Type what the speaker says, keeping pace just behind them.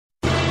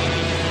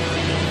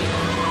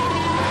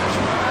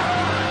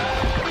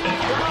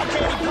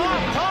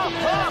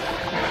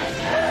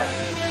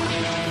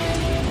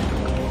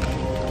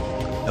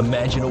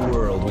Imagine a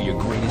world where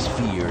your greatest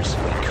fears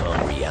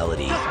become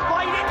reality. Just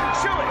fight it and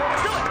chew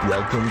it!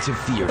 Welcome to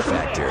Fear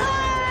Factor.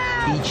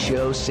 Each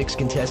show, 6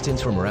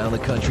 contestants from around the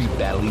country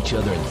battle each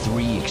other in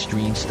 3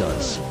 extreme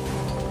stunts.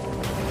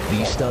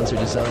 These stunts are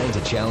designed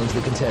to challenge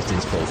the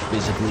contestants both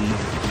physically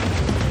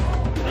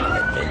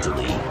and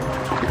mentally.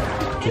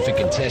 If a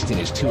contestant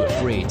is too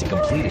afraid to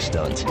complete a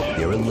stunt,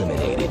 they're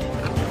eliminated.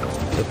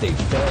 If they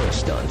fail a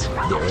stunt,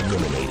 they're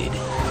eliminated.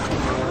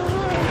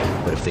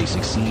 But if they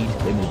succeed,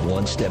 they move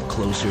one step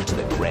closer to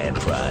the grand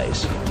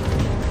prize.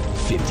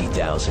 $50,000.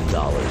 That's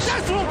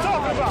what I'm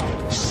talking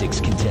about!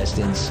 6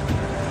 contestants,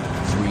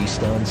 3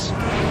 stunts,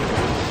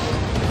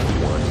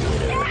 1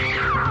 winner.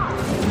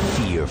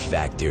 Fear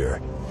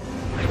Factor.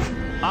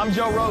 I'm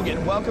Joe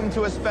Rogan. Welcome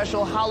to a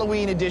special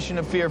Halloween edition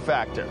of Fear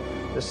Factor.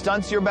 The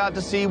stunts you're about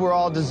to see were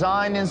all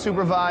designed and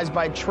supervised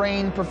by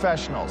trained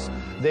professionals.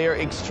 They are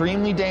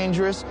extremely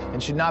dangerous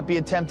and should not be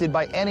attempted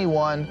by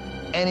anyone,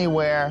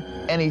 anywhere,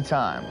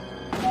 anytime.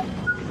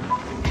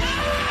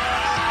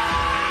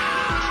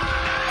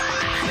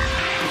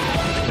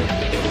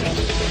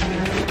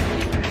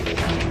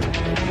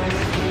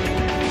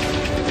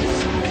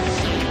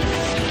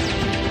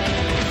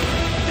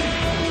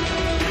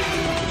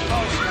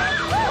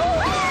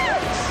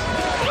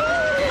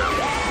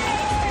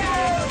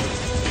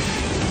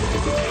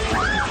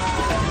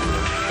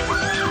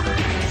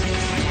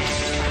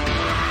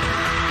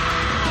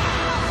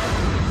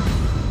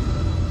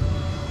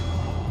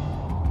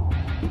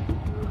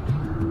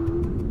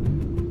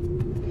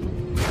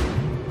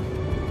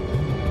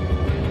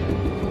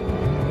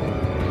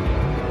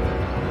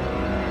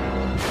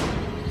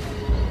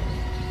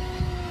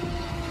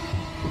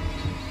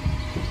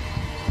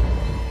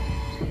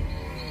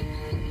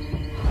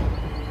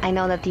 I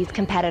know that these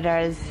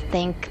competitors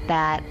think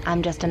that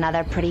I'm just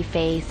another pretty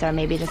face or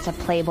maybe just a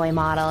Playboy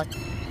model,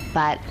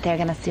 but they're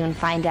gonna soon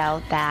find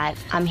out that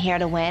I'm here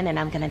to win and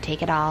I'm gonna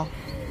take it all.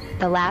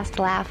 The last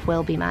laugh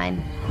will be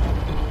mine.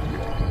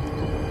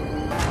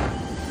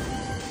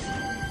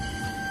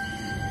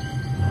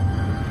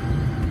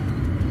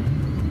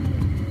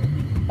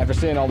 After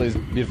seeing all these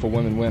beautiful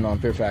women win on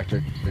Fear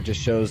Factor, it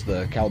just shows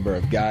the caliber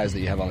of guys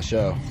that you have on the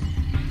show.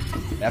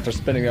 After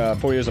spending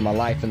 4 years of my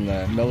life in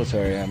the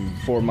military and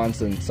 4 months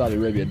in Saudi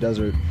Arabia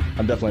desert,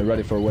 I'm definitely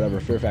ready for whatever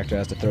Fear Factor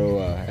has to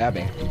throw at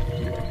me.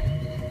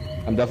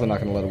 I'm definitely not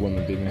going to let a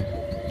woman beat me.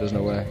 There's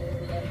no way.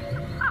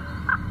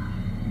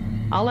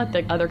 I'll let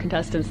the other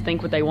contestants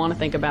think what they want to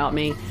think about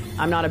me.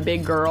 I'm not a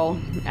big girl.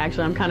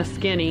 Actually, I'm kind of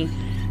skinny,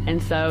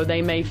 and so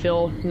they may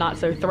feel not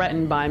so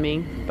threatened by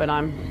me, but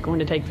I'm going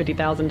to take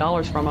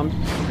 $50,000 from them.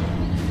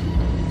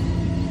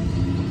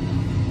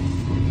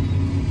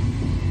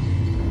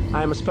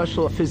 I'm a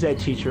special phys ed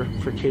teacher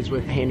for kids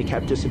with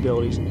handicap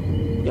disabilities.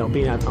 You know,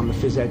 being I'm the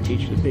phys ed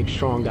teacher, the big,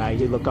 strong guy,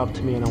 they look up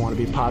to me and I want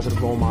to be a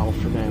positive role model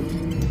for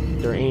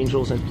them. They're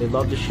angels and they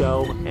love the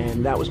show,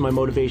 and that was my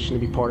motivation to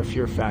be part of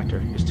Fear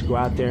Factor, is to go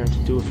out there and to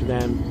do it for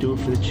them, do it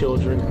for the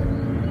children.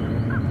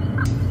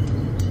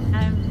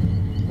 I'm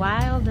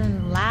wild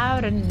and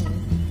loud and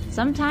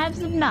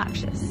sometimes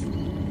obnoxious.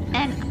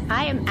 And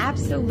I am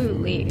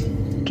absolutely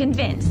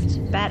convinced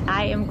that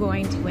I am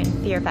going to win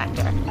Fear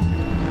Factor.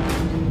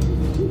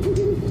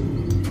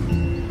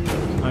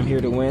 I'm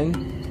here to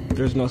win.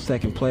 There's no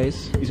second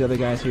place. These other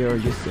guys here are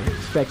just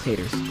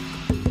spectators.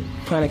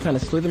 Trying to kind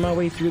of slither my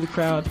way through the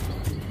crowd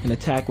and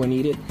attack when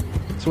needed.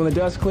 So when the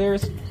dust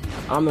clears,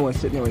 I'm the one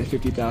sitting there with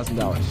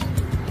 $50,000.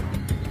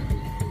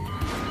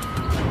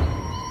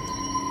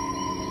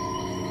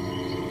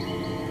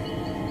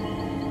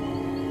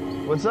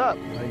 What's up?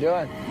 How you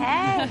doing?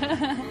 Hey!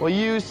 Well,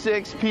 you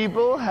 6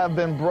 people have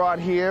been brought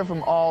here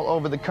from all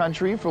over the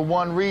country for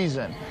one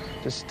reason: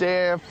 to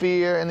stare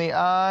fear in the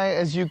eye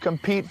as you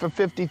compete for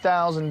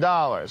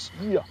 $50,000.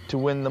 Yeah. To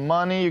win the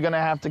money, you're going to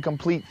have to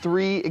complete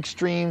 3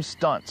 extreme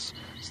stunts.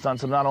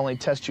 Stunts will not only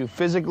test you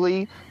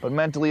physically, but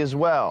mentally as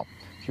well.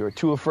 If you're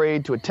too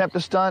afraid to attempt a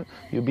stunt,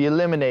 you'll be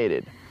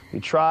eliminated. You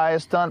try a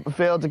stunt but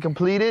fail to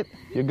complete it,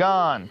 you're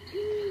gone.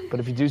 But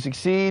if you do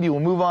succeed, you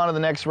will move on to the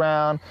next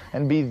round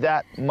and be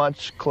that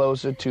much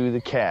closer to the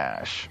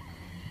cash.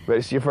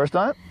 Ready to see your first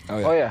stunt? Oh,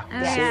 yeah. Oh, yeah.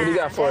 Yeah. What do you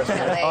got for us?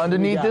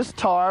 Underneath this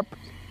tarp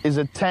is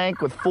a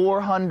tank with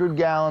 400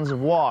 gallons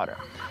of water.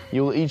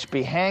 You will each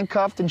be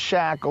handcuffed and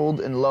shackled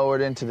and lowered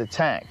into the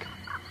tank.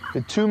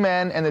 The 2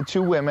 men and the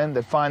 2 women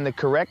that find the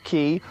correct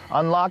key,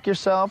 unlock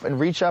yourself and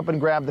reach up and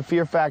grab the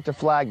Fear Factor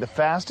flag the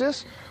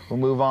fastest, will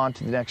move on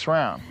to the next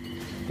round.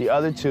 The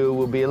other 2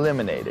 will be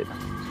eliminated.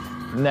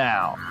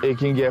 Now, it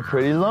can get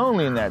pretty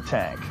lonely in that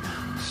tank.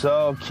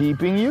 So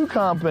keeping you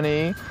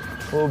company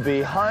will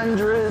be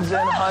hundreds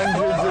and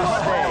hundreds of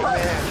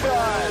steaks.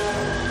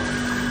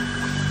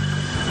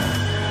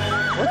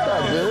 What's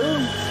up,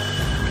 dude?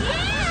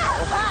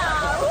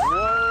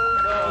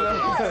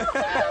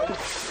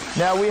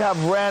 Now we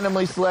have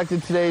randomly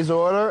selected today's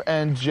order,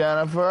 and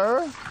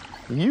Jennifer,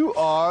 you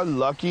are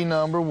lucky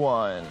number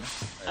 1.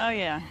 Oh,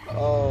 yeah.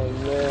 Oh,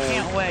 man.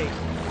 Can't wait.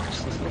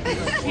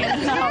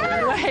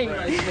 Cannot wait.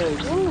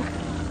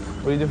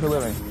 What do you do for a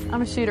living?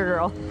 I'm a shooter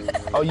girl.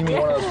 Oh, you mean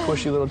one of those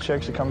pushy little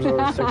chicks that comes over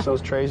and sticks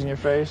those trays in your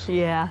face?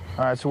 Yeah.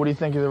 All right, so what do you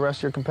think of the rest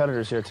of your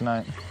competitors here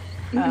tonight?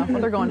 Well,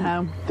 they're going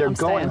home. They're I'm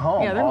going staying.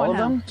 home, Yeah, they're all going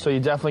of home. them? So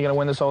you're definitely going to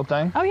win this whole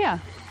thing? Oh, yeah.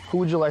 Who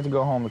would you like to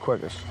go home the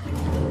quickest?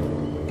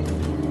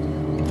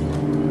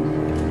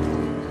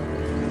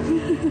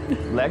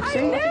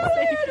 Lexi?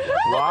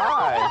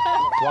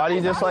 Why? Why do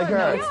you dislike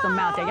her? It's the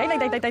mouth.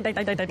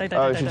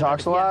 Oh, she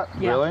talks a lot?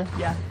 Yeah. Really?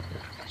 Yeah.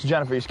 So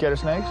Jennifer, you scared of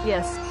snakes?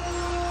 Yes.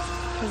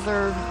 Because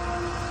they're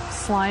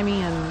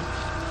slimy and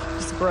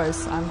just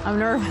gross. I'm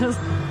nervous.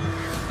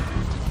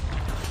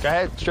 Go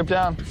ahead, strip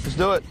down. Let's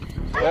do it.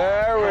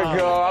 There we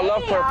go. I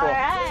love purple. All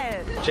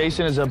right.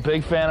 Jason is a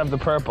big fan of the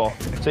purple.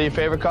 Is that your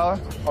favorite color?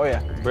 Oh,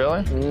 yeah.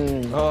 Really?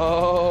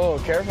 Oh,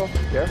 careful,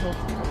 careful.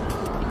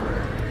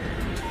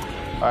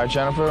 All right,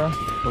 Jennifer,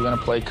 we're gonna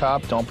play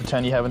cop. Don't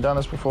pretend you haven't done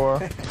this before.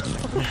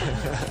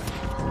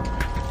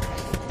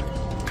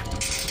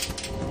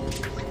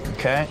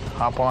 Okay,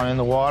 hop on in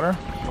the water.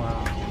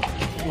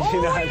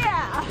 Oh,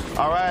 yeah.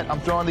 All right, I'm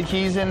throwing the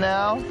keys in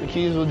now. The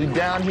keys will be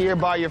down here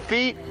by your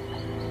feet.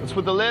 Let's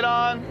put the lid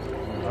on.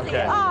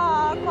 Okay.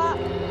 Oh,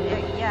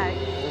 yeah.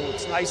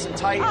 It's nice and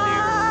tight in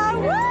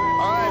here. Woo!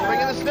 All right,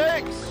 bring in the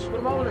snakes. Put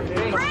them over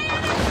there.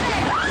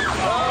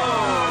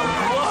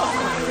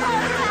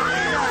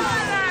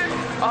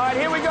 All right,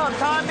 here we go.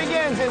 Time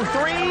begins in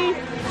 3,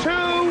 2,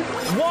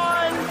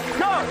 1,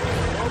 go.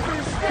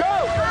 Go.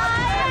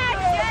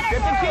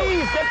 Get the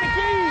keys. Get the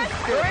keys.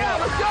 Hurry up.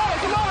 Let's go.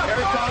 Come on. Here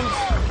it comes.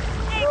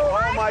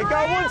 Oh, my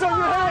God. One's on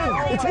your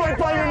head. It's right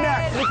by your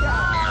neck. Look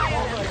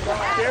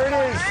out. There it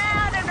is.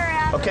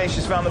 Okay,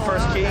 she's found the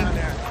first key. All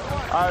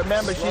right,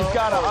 remember, she's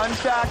got to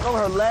unshackle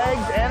her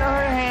legs and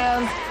her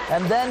hands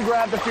and then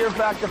grab the Fear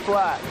Factor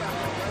flag.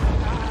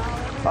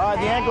 All right,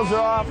 the ankles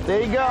are off.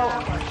 There you go.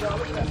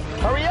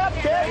 Hurry up,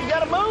 kid. You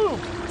got to move.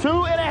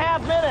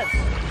 2.5 minutes.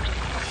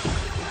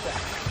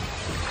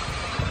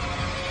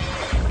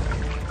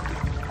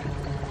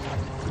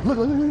 Look,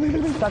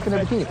 stuck in the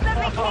bikini. The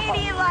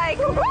bikini, like,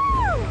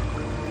 woo!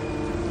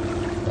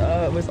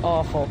 Oh, it was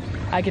awful.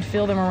 I could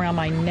feel them around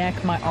my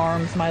neck, my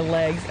arms, my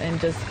legs, and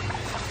just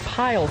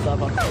piles of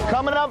them.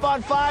 Coming up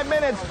on 5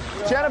 minutes.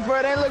 Jennifer,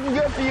 it ain't looking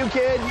good for you,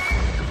 kid.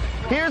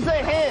 Here's a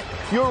hint.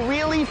 You're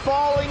really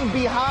falling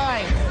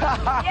behind.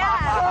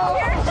 Yeah,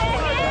 here's the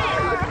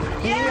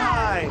hint.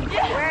 Behind.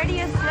 Where do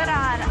you sit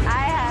on?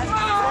 I have.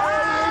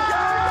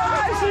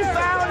 She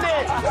found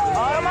it.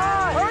 Come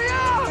on. Hurry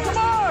up. Come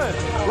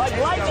on. Like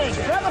lightning.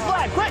 Grab the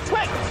flag. Quick,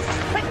 quick.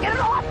 Quick, get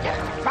it off.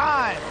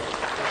 Time.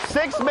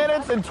 6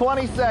 minutes and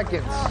 20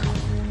 seconds.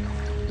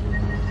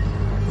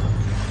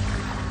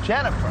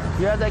 Jennifer,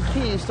 you had that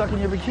key stuck in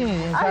your bikini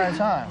the entire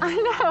time. I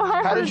know.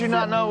 How did you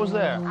not know it was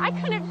there? I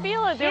couldn't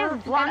feel it. She has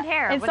blonde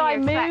hair. And What so do I you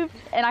expect? moved,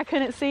 and I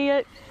couldn't see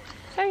it.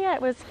 So yeah,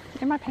 it was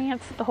in my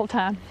pants the whole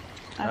time.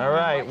 All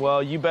right,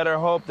 well, you better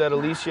hope that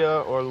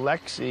Alicia or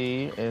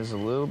Lexi is a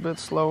little bit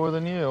slower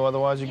than you,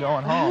 otherwise you're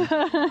going home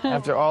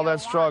after all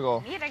that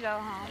struggle. You to go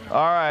home.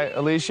 All right,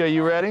 Alicia,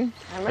 you ready?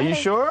 I'm Are you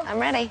ready. sure? I'm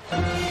ready.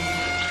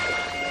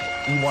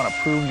 You want to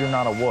prove you're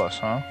not a wuss,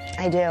 huh?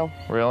 I do.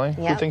 Really?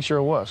 Who Yep. thinks you're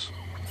a wuss?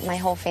 My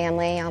whole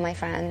family, all my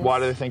friends. Why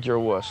do they think you're a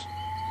wuss?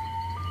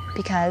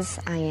 Because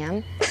I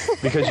am.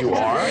 Because you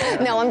are?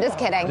 No, I'm just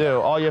kidding. Dude,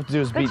 all you have to do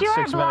is beat But you are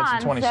 6 minutes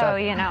and blonde, 20 so,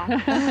 seconds. you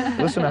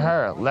know. Listen to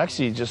her.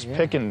 Lexi just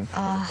picking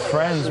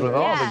friends with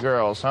all the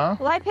girls, huh?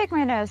 Well, I pick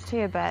my nose,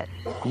 too, but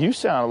You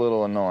sound a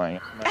little annoying.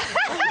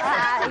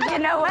 you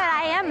know what?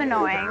 I am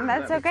annoying.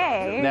 That's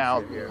okay.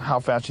 Now, how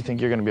fast do you think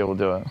you're going to be able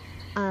to do it?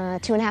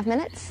 2.5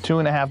 minutes.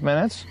 2.5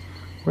 minutes?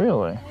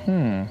 Really?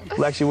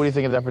 Lexi, what do you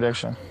think of that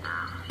prediction?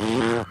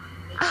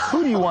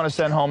 Who do you want to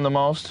send home the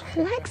most?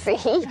 Lexi.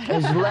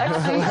 Is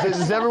Lexi?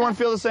 Does everyone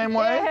feel the same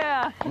way?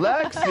 Yeah.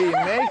 Lexi,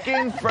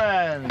 making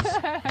friends.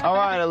 All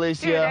right,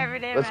 Alicia, every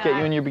day, let's get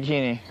you in your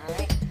bikini.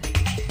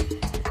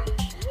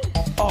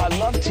 Oh, I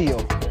love teal.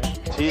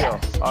 Teal.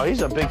 Oh,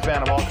 he's a big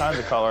fan of all kinds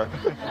of color.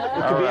 It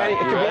could be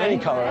any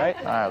color, right?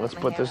 All right, let's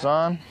put this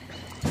on.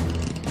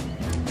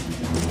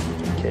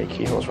 Okay,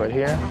 keyhole's right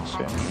here. Let's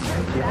see.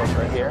 Keyhole's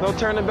right here. No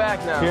turning back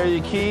now. Here are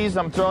your keys.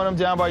 I'm throwing them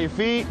down by your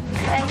feet.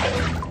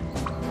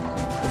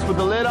 Let's put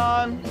the lid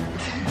on.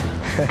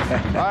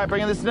 All right,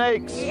 bring in the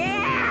snakes. All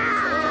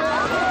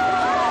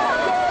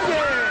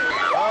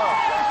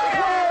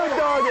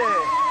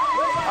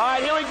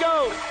right, here we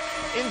go.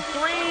 In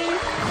 3,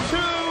 2,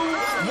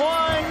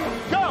 1,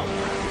 go.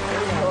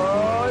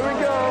 Oh, here we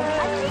go.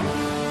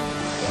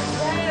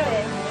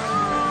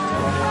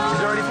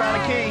 She's already found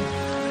a key.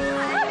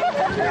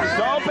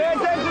 So pay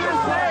attention to the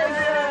snakes.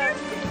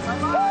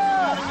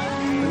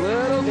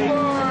 Little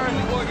more.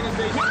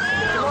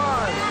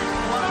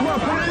 Come on,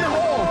 put it in the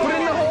hole. Put it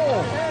in the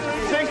hole.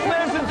 6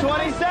 minutes and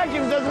 20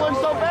 seconds. Doesn't look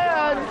so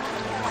bad.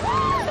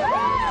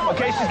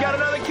 Okay, she's got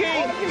another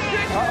key.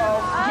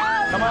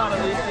 Uh-oh. Come on,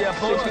 Alicia,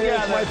 pull it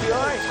together. Might be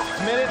all right.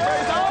 Minute 30.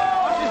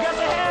 Oh, she's got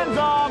the hands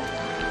off.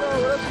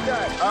 Oh, what else you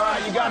got? All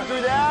right, you got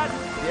through that?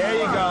 There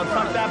you go.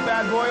 Tuck that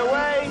bad boy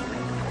away.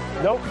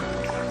 Nope.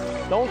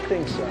 Don't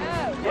think so.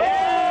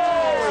 Yeah!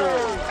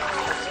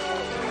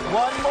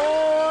 One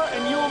more,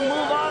 and you will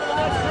move on to the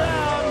next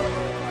round.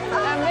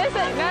 I miss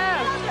it now.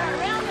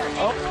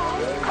 Oh.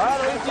 All right,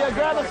 Alicia,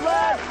 grab the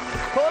flag.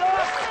 Pull it up.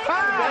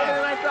 Better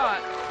than I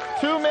thought.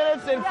 2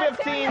 minutes and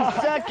 15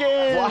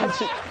 seconds.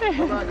 Watch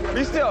it.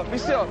 Be still, be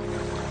still.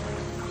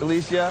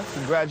 Alicia,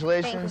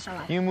 congratulations. Thank you so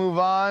much. You move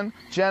on.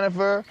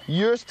 Jennifer,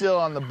 you're still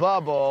on the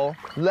bubble.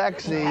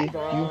 Lexi,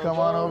 you come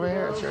on over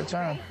here. It's your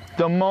turn.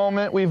 The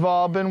moment we've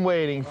all been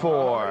waiting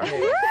for.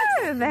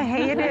 Woo, the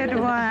hated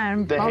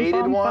one. The Bum,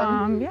 hated bum,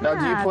 one? bum. Now,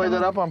 do you Yeah, play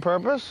that up on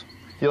purpose?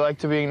 You like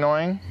to be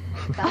annoying?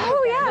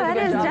 Oh, yeah, that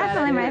is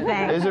definitely my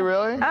thing. Is it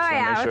really? Oh,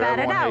 yeah, without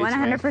a doubt,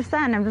 100%.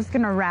 I'm just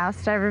going to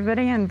roust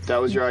everybody and That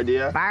was your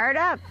idea? fire it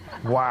up.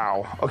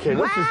 Wow. Okay,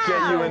 let's just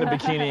get you in a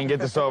bikini and get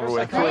this over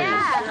with, please.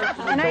 Yeah.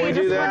 I know Can we you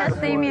do just want that?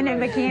 to see me in a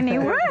bikini.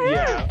 Woo!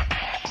 Yeah.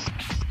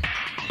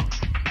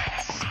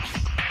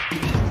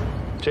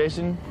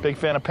 Jason, big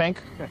fan of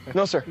pink?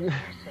 No, sir.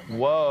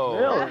 Whoa.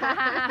 Really?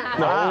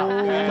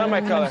 No, not my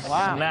color.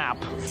 Wow. Snap.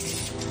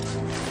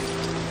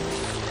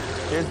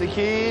 Here's the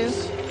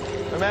keys.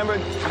 Remember,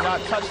 do not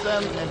touch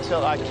them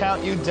until I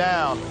count you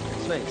down.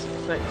 Snakes,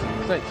 snakes,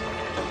 snakes.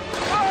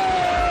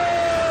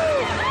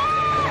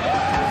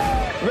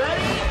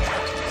 Ready,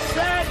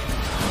 set,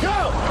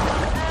 go!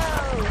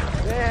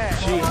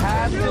 She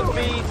has to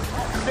beat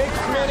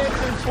 6 minutes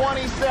and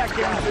 20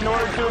 seconds in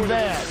order to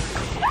advance.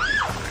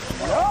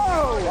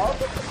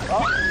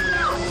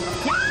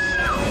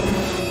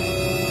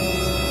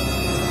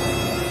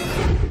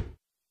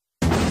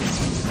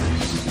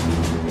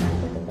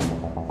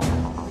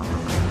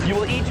 You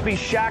will each be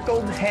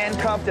shackled,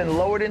 handcuffed, and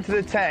lowered into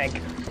the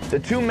tank. The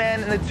 2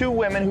 men and the 2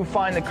 women who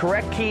find the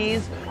correct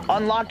keys,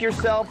 unlock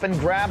yourself, and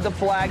grab the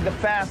flag the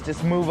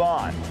fastest move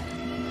on.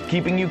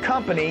 Keeping you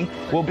company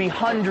will be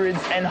hundreds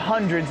and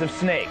hundreds of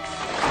snakes.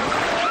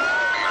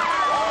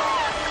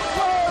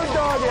 Oh,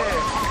 doggy.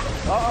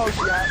 Uh-oh,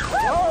 she got...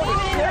 Oh,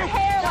 Even in your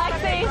hair,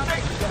 Lexi.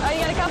 Oh, you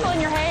got a couple in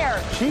your hair.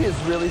 She is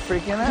really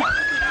freaking out.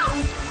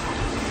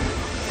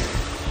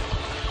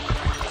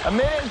 1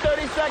 minute and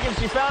 30 seconds.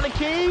 She found a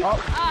key. Drop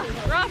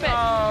it.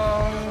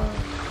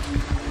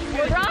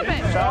 Drop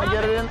it. Trying to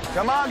get it in.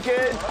 Come on,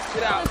 kid.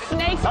 Get out.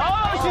 Snakes.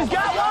 Oh, she's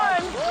got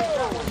one.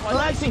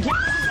 Lexi,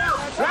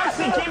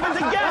 keep it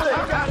together.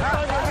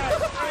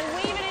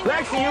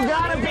 Lexi, you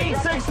gotta beat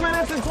 6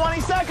 minutes and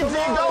 20 seconds.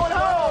 You're going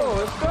home.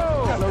 let's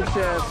go. No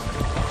chance.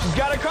 She's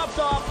got her cuffs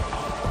off.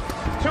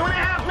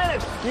 2.5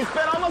 minutes. You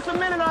spent almost a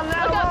minute on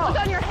that alone.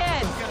 Look on your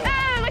head.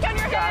 Hey, look on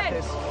your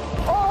head.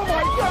 Oh,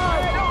 my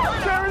God.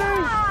 There it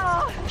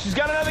is. She's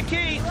got another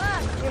key.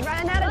 You're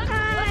running out of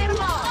time.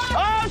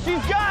 Oh,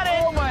 she's got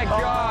it. Oh my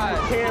God.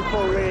 Can't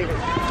believe it.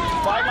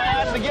 Bite my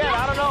ass again.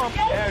 I don't know.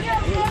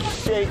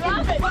 Shaking.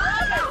 Drop it.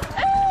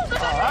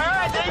 All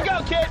right, there you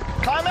go, kid.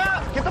 Time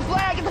out. Get the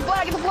flag. Get the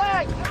flag. Get the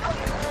flag.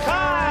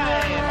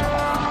 Time.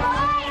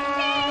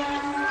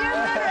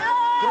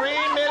 3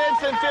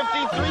 minutes and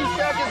 53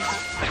 seconds.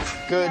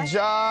 Good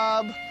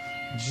job,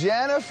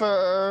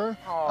 Jennifer.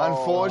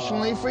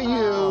 Unfortunately for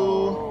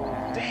you,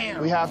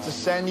 we have to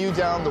send you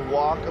down the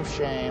walk of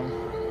shame.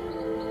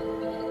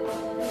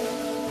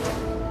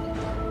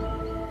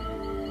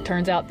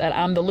 Turns out that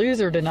I'm the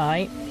loser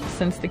tonight.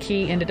 Since the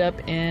key ended up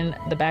in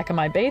the back of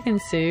my bathing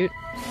suit,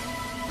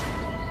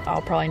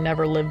 I'll probably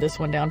never live this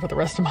one down for the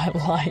rest of my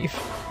life.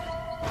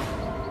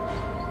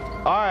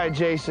 All right,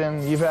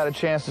 Jason, you've had a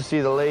chance to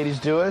see the ladies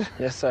do it.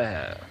 Yes, I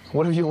have.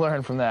 What have you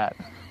learned from that?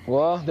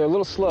 Well, they're a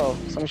little slow,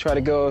 so I'm gonna try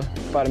to go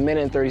about 1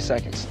 minute and 30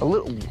 seconds. A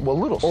little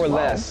Or slow.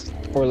 less.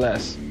 Or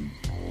less.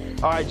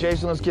 All right,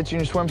 Jason, let's get you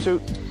in your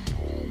swimsuit.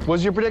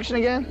 What's your prediction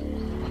again?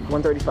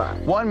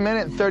 135. 1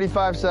 minute,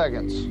 35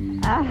 seconds.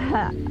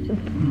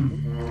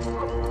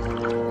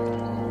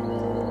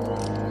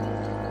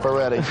 We're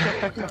ready.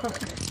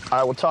 All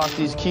right, we'll toss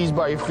these keys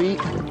by your feet.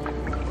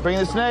 Bring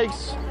the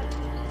snakes.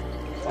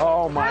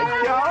 Oh, my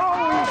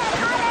God.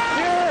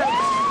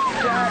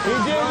 He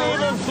didn't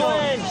even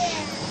flinch.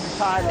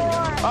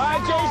 All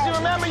right, Jason,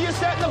 remember you're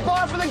setting the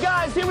bar for the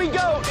guys. Here we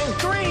go. In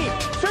 3,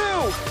 2,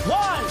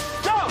 1,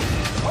 go.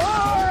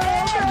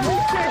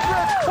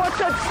 Watch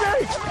that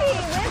snake.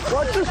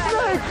 Watch the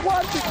snake.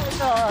 Watch it.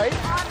 All right.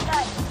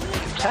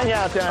 Hang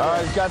out down there. All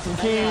right, he's got some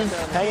keys.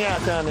 Hang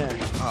out down there.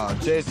 Oh,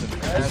 Jason.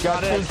 He's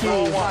got 2 keys.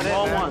 Roll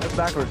one.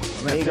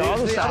 Backwards. There you go.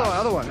 Other side.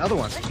 Other one. Other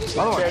one.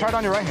 Try it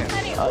on your right hand.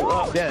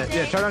 Yeah,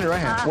 try it on your right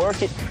hand.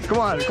 Work it. Come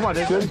on,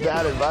 Jason. Good,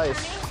 bad advice.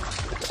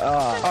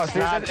 Oh, see,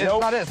 it's not it.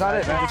 It's not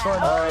it, man.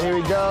 All right, here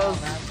he goes.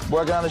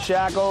 Working on the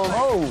shackles.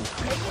 Oh.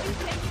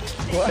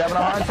 He's having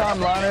a hard time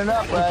lining it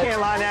up, right?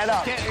 Can't line that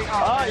up.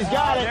 Oh, he's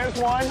got it. There's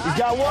one. He's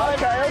got one.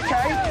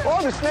 Okay.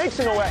 Oh, the snake's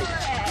in the way.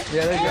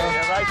 Yeah, there you go.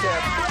 Yeah, right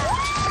there.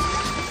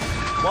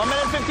 1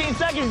 minute, 15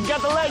 seconds. He's got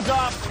the legs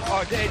off.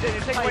 Oh, you're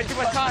taking way too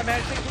much time, man.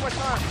 You're taking too much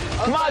time.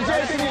 Come on,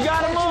 Jason. You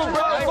got to move,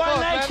 bro.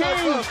 Find that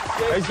key.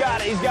 He's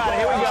got it. He's got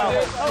it. Here we go.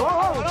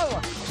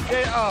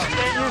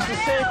 Can't use the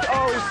safety.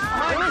 Oh,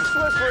 he's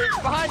slippery.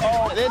 Behind you.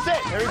 Oh, that's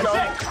it. Here we go.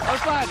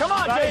 Outside. Come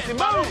on, Jason.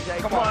 Move.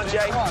 Come on,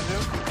 Jay. Come on,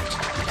 dude.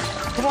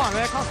 Come on,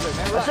 man. Concentrate,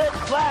 man. That's it.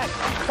 Flag.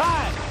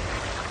 Time.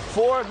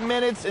 4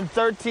 minutes and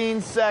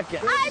 13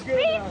 seconds. I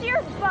beat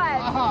your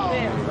butt.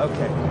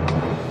 Okay.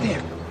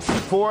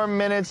 4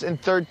 minutes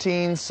and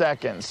 13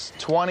 seconds.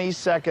 20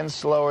 seconds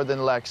slower than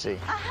Lexi.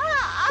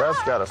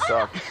 That's gotta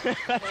suck.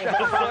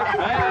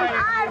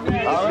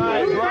 All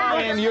right,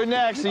 Brian, you're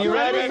next. Are you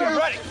ready?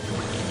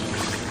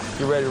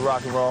 You ready to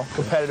rock and roll?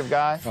 Competitive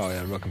guy? Oh,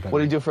 yeah, real competitive. What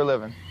do you do for a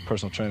living?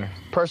 Personal trainer.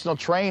 Personal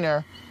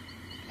trainer.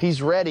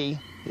 He's ready.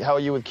 How are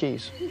you with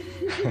keys?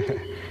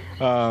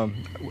 I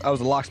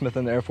was a locksmith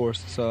in the Air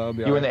Force, so I'll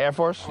be all right. You were in the Air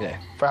Force? Yeah.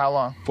 For how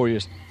long? 4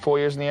 years. 4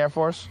 years in the Air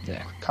Force?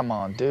 Yeah. Come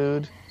on,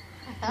 dude.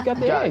 You got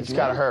the age, It's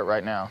gotta hurt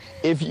right now.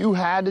 If you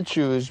had to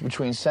choose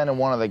between sending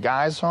one of the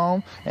guys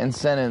home and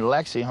sending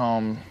Lexi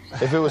home,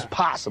 if it was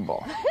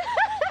possible.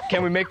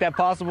 Can we make that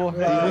possible?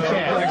 We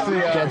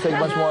can't. Can't take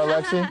much more of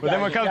Lexi? But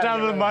then when it comes down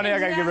to the money, I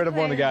gotta get rid of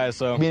one of the guys,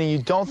 so. Meaning you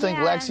don't think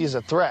Lexi is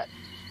a threat?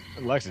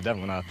 Lexi's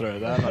definitely not a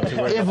threat. I'm not too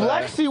worried If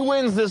about Lexi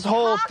wins this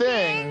whole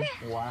thing,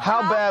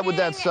 how bad would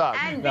that suck?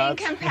 And being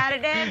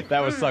competitive.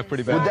 That would suck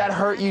pretty bad. Would that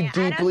hurt you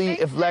deeply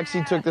if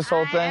Lexi took this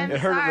whole thing? It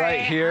hurt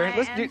right here.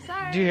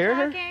 Do you hear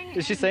her?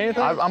 Did she say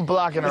anything? I'm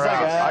blocking her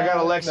out. I got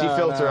a Lexi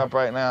filter up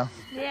right now.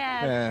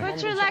 Yeah.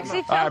 Put your Lexi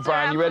filter All right,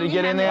 Brian, you ready to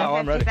get in there? Oh,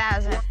 I'm ready.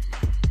 50,000.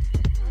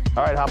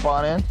 All right, hop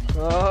on in.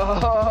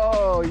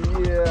 Oh,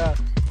 yeah.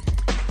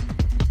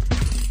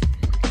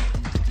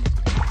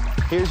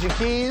 Here's your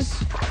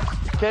keys.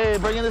 Okay,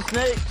 bring in the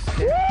snakes.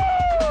 Woo! Whoa!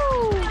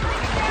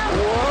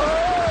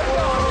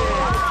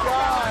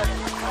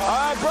 All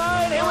right,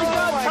 Brian, here we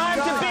go. Time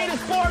to beat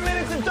is 4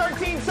 minutes and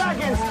 13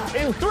 seconds.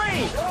 In 3,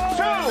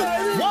 2,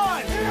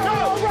 1,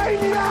 go! Right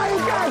in the eye,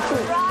 you got you.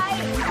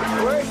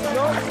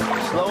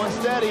 Slow and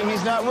steady.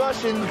 He's not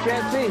rushing. You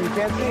can't see. You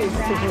can't see.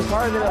 He's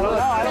harder than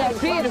I don't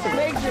see it. The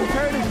snakes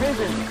impaired his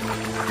vision.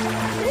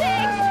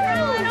 Snakes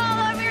crawling all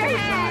over your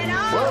head.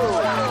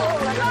 Oh,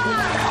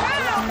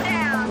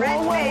 down.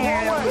 Right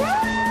there.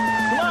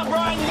 Come on,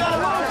 Brian, you gotta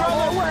run from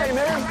One way,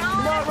 man.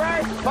 Come on,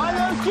 Brian. Find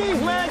those keys,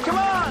 man. Come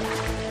on.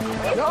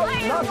 He's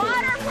playing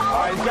waterfall. All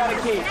right, he's got a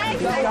key.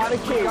 He's got a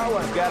key.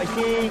 He's got a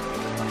key.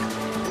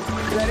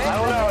 I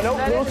don't know.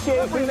 No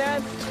escaping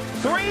that.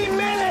 3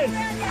 minutes.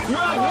 You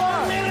have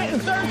 1 minute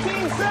and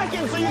 13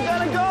 seconds, so you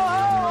gotta go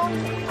home.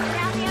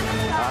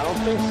 I don't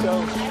think so.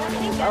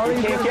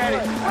 You can't get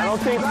it. I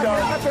don't think so. I'm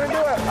not gonna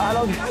do it. I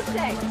don't.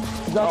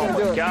 He's not gonna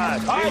do it. God.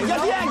 All right, get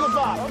the ankle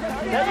pop.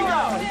 There you go.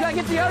 You gotta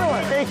get the other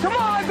one. Hey, come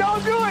on,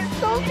 don't do it.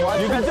 Don't do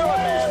it. You can do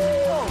it, man.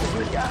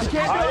 You can't do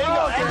it. All right, there you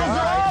go. Ankles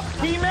are up.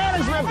 Key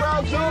management,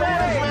 bro. Key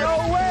management. No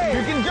way.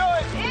 You can do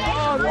it.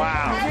 Oh,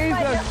 wow.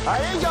 Jesus. All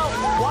right, here you go.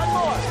 One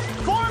more.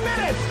 4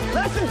 minutes.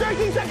 Less than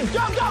 13 seconds.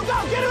 Go, go, go.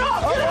 Get it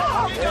off. Get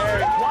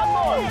it off. One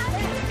more.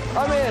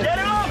 I'm in. Get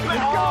it off.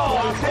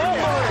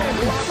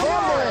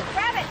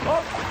 Grab it.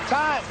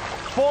 Time.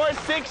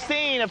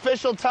 4:16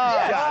 official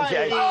time.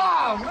 Yeah.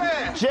 Oh,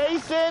 man.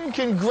 Jason,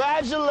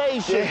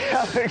 congratulations.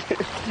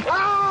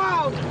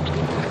 Oh!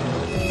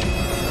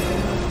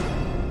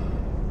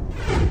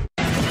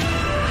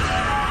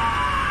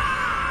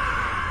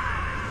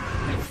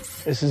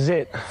 This is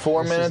it.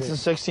 4 minutes and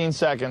 16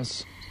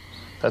 seconds.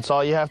 That's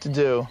all you have to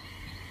do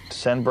to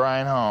send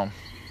Brian home.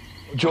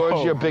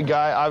 George, you're a big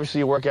guy. Obviously,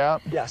 you work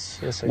out. Yes.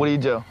 What do you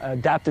do?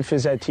 Adaptive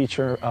phys ed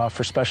teacher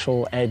for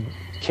special ed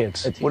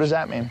kids. What does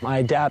that mean? I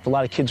adapt. A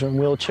lot of kids are in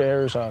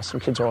wheelchairs. Some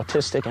kids are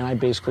autistic, and I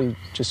basically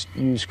just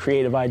use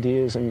creative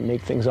ideas and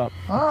make things up.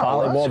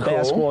 Volleyball, that's cool.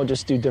 basketball,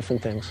 just do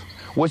different things.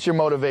 What's your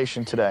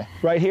motivation today?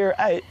 Right here,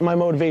 my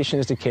motivation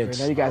is the kids.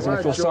 Now you guys are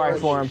gonna feel sorry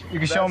for him. You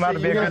can show him how to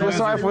be a good Feel loser.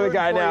 sorry for the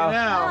guy now.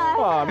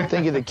 Oh,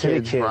 Think of the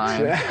kids,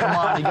 Brian. Come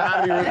on, you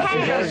gotta be rooting for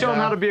You gotta show him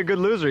how to be a good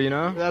loser, you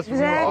know? That's You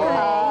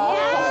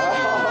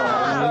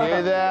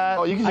hear that?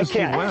 Oh, you can I just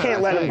keep winning.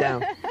 can't let him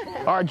down.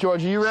 All right,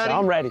 George, are you ready? So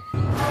I'm ready.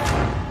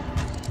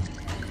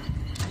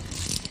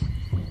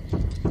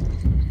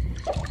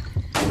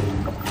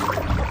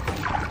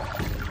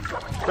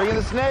 Bring in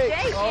the snake.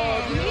 Jason,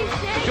 he's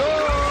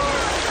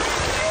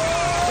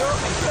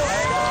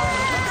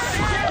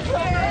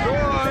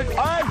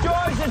All right,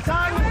 George, the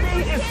time to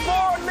beat is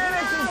 4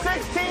 minutes and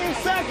 16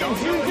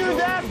 seconds. You do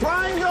that,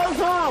 Brian goes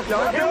home.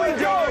 Here we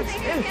go.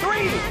 In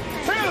 3,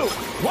 2,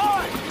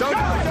 1, go!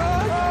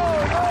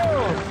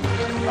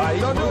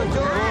 Don't do it,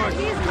 George.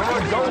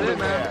 Don't do it,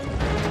 man.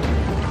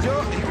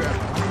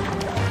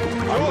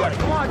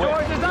 Come on,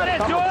 George, is that it?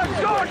 George,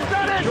 is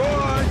that it?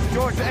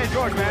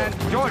 George, man.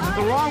 George, it's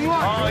the wrong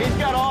one. Oh, he's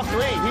got all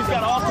three. He's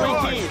got all three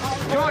keys.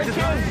 George, it's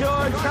not it.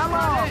 George, come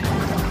on.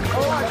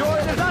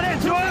 George, is that it?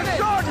 George,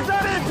 is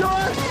that it?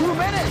 George, 2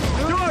 minutes.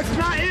 George, it's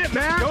not it,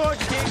 man. George,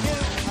 can't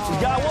get it. He's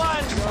got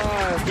one.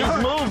 He's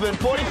moving.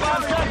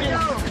 45 seconds.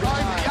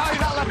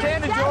 You're not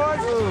left-handed,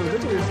 George.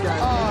 Look at this guy.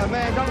 Oh,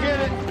 man, don't get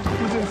it.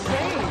 He's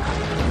insane.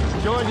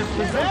 George is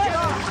possessed.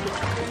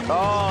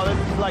 Oh, this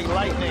is like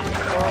lightning. Oh,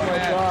 my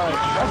God.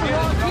 That's the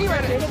wrong key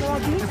right there.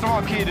 It's the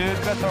wrong key, dude.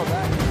 That's all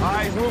back. All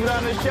right, he's moving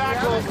on to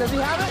shackles. Does he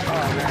have it? Oh,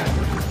 man.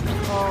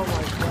 Oh,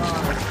 my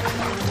God.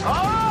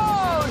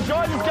 Oh,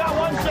 Jordan's got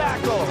one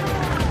shackle.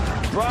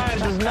 Brian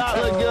does not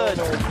look good.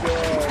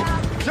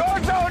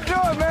 George, don't do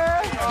it,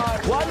 man.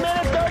 1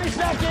 minute, 30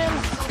 seconds.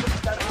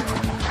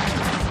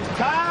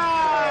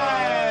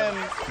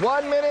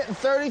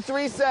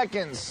 33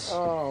 seconds.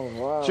 Oh,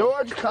 wow.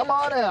 George, come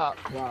on out.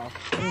 Wow.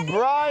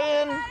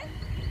 Brian,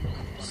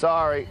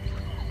 sorry.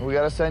 We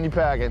got to send you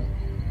packing.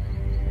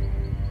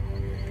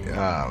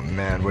 Oh,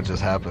 man, what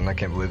just happened? I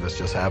can't believe this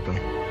just happened.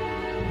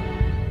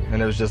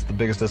 And it was just the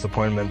biggest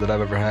disappointment that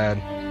I've ever had.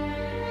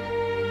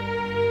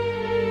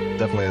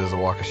 Definitely is a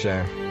walk of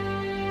shame.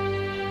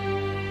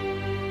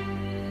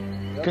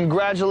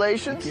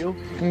 Congratulations. Thank you.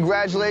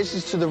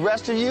 Congratulations to the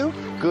rest of you.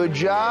 Good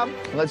job.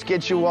 Let's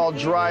get you all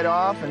dried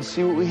off and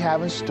see what we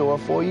have in store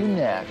for you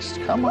next.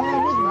 Come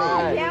on with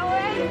me. Can't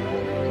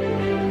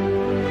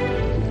wait.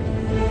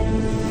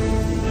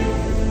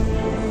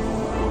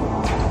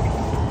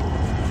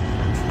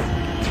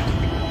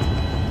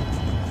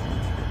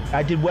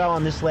 I did well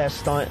on this last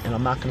stunt, and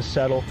I'm not going to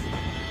settle.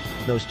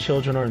 Those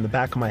children are in the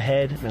back of my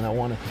head, and I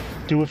want to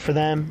do it for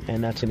them,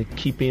 and that's going to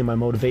keep being my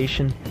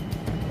motivation.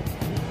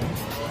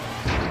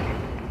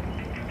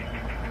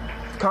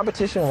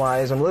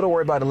 Competition-wise, I'm a little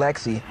worried about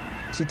Alexi.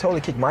 She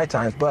totally kicked my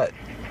times, but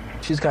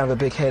she's kind of a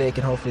big headache,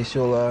 and hopefully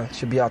she'll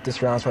be out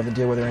this round so I don't have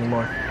to deal with her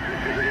anymore.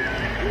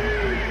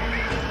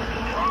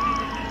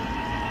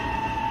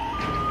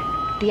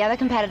 The other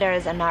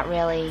competitors are not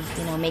really,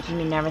 making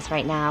me nervous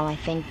right now. I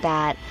think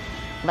that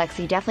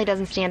Lexi definitely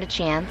doesn't stand a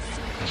chance.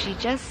 She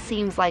just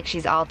seems like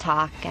she's all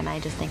talk, and I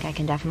just think I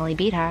can definitely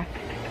beat her.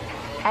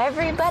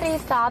 Everybody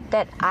thought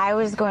that I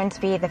was going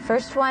to be the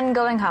first one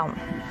going home.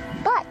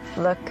 But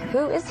look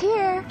who is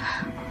here.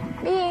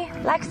 Me,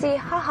 Lexi,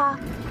 haha.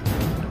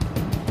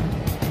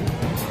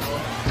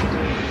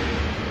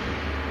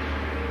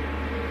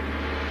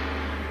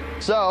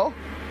 So,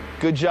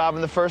 good job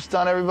in the first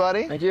stunt,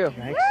 everybody. Thank you.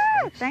 Thanks.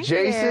 Thank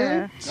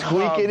Jason,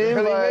 squeak it in,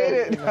 barely made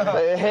it.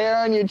 The hair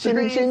on your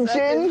chin, chin,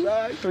 chin.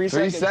 3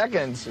 3 seconds.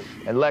 seconds.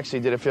 And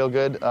Lexi, did it feel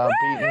good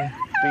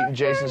beating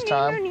Jason's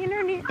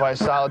time by a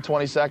solid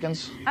 20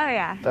 seconds? Oh,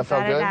 yeah. That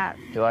felt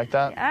good? You like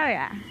that? Oh,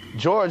 yeah.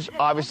 George,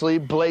 obviously,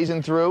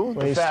 blazing through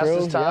the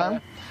fastest time. yeah.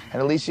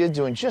 And Alicia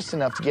doing just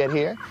enough to get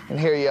here. And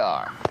here you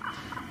are.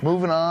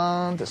 Moving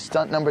on to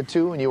stunt number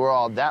 2, and you were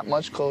all that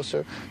much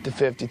closer to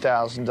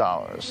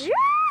 $50,000. Yeah.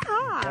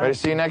 Ready to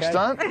see your next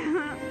stunt?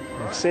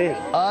 Let's see it.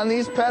 On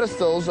these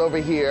pedestals over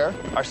here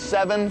are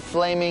 7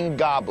 flaming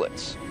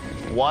goblets.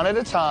 One at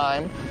a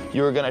time,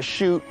 you are going to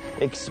shoot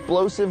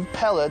explosive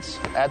pellets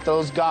at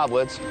those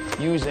goblets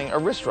using a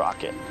wrist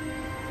rocket.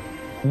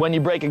 When you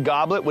break a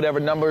goblet, whatever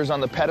number is on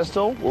the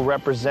pedestal will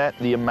represent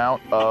the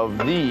amount of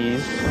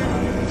these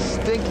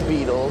stink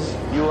beetles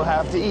you will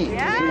have to eat.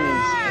 Yeah.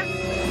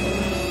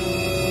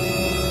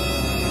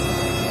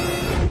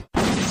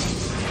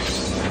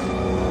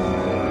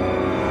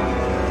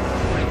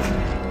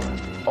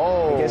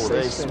 Oh, guess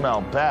they they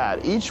smell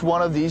bad. Each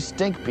one of these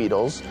stink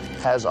beetles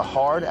has a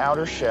hard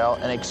outer shell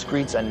and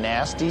excretes a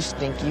nasty,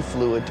 stinky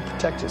fluid to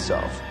protect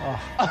itself.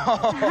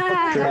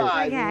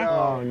 God, okay.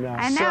 Oh, no.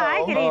 I know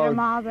I could eat them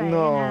all, but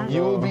no.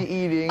 You will be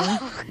eating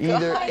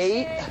either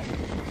 8,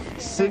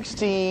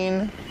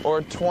 16,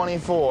 or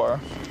 24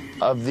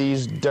 of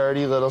these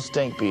dirty little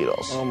stink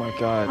beetles. Oh, my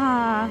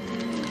God.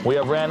 We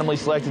have randomly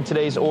selected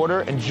today's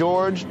order, and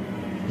George,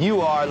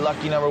 you are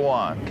lucky number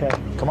 1. Okay.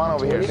 Come on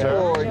over here,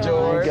 sir.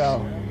 There you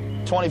go.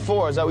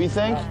 24, is that what you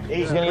think?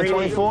 He's gonna get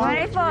 24?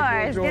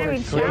 24 is going to be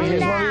Have you chewed used one of these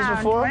down.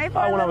 before?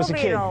 24 When I was a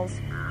little kid.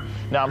 beetles.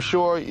 Now, I'm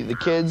sure the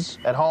kids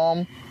at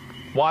home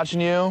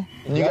watching you,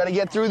 and you got to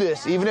get through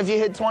this, even if you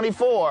hit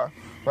 24,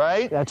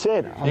 right? That's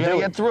it. I'll You gotta do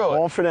get it. through it.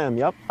 All for them,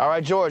 yep. All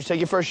right, George, take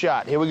your first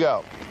shot. Here we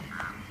go.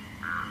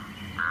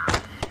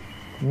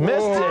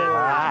 Missed it.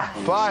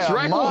 By a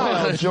Strike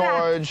mile, one.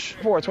 George.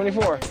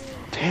 24.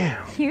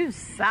 Damn. You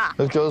suck.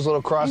 Look at those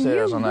little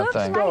crosshairs You on that look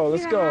thing. like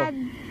Let's you go.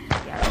 had-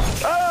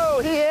 Oh,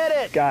 he hit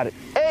it. Got it.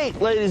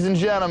 8, ladies and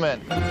gentlemen.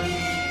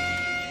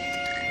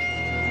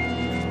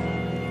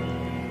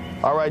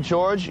 All right,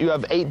 George, you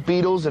have 8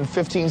 beetles and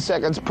 15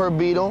 seconds per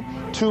beetle.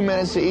 2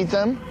 minutes to eat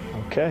them.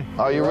 Okay.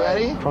 Are you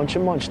ready? Crunch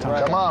and munch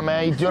time. Come on,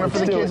 man. You're doing it for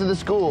the Let's do kids it. of the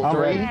school. I'm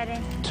 3,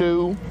 ready.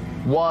 2,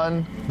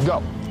 1,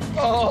 go.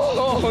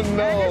 Oh,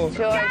 no. George,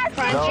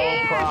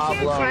 No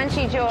problem.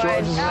 Crunchy, George.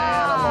 George is an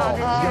animal.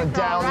 He's going to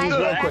down these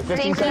real quick. 15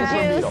 Stinky seconds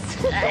per beetle.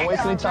 juice. Don't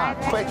waste any time.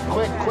 Quick,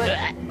 quick, quick.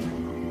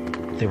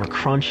 They were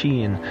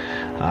crunchy, and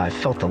I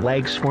felt the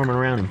legs swarming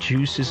around in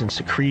juices and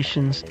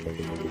secretions.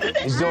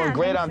 He's doing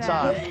great on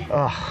time.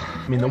 Ugh.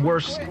 I mean, the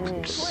worst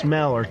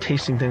smell or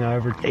tasting thing I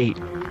ever ate.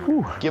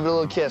 Whew. Give it a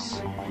little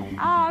kiss.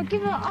 Oh,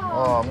 give it.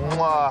 Oh,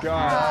 mwah.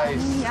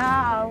 Nice.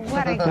 Oh,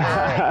 what a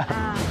guy.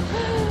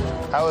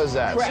 How is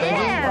that? Stinky?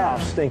 Wow,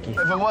 stinky.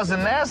 If it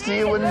wasn't nasty,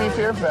 it wouldn't be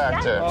Fear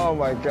Factor. Oh,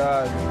 my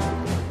God.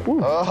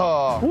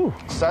 Oh. Ooh.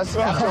 So that's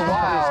after a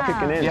while.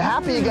 Kicking in. You're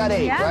happy you got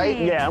 8, Yummy. right?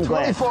 Yeah, I'm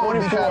glad. 24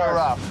 would be kind of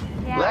rough.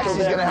 Yeah. Lexi's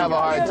going to have a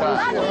hard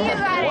time. Lucky you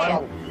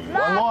got it.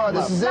 One more.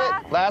 This is it.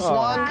 Last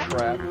one.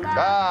 Crap.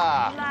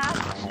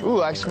 Ah.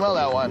 Ooh, I can smell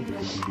that one.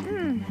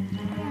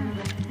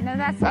 No,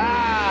 that's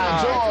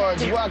Ah,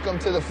 George, welcome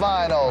to the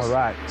finals. All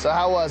right. So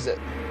how was it?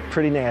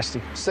 Pretty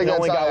nasty. Stick It that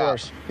only tongue got out.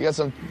 worse. You got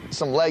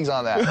some legs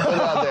on that. Put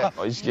it out there.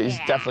 Oh, he's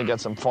definitely got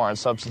some foreign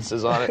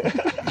substances on it.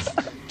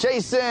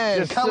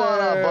 Jason, come on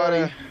up,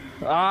 buddy.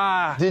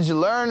 Did you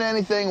learn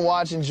anything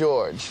watching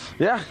George?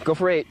 Yeah, go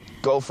for 8.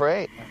 Go for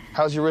 8.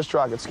 How's your wrist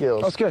rocket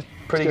skills? Oh, it's good.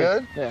 Pretty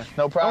good? Yeah.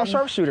 No problem? I'm a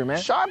sharpshooter,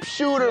 man.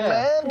 Sharpshooter, Yeah.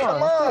 man.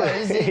 Come on.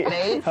 Easy,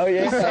 Nate. Oh,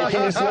 yeah.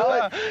 Can you do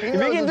it? If you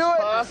can do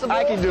it,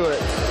 I can do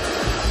it.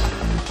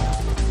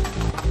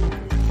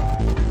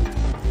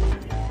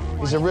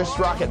 He's a wrist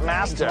rocket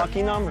master.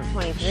 Lucky number.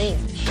 23.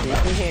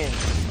 Shaky hands.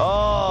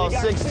 Oh,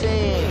 16.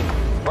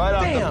 Right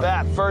off the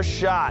bat, first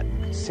shot.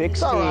 16.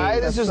 It's all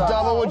right. It's just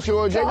double with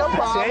George. Ain't no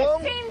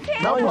problem.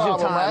 No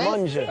problem, right?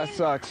 Munja. That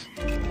sucks.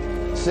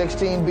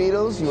 16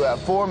 Beatles. You have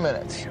 4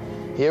 minutes.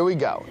 Here we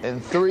go. In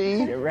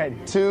 3, Get ready.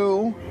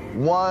 2,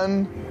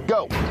 1,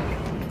 go. 1.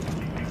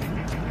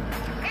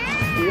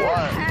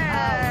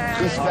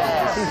 He's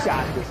fast. He's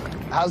got this.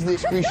 How's the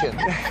excretion?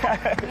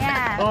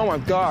 Yeah. Oh, my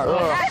God. Oh,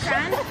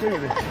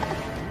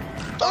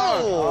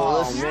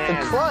 the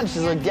man. crunch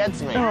is what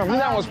gets me.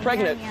 That was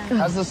pregnant.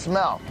 How's the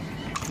smell?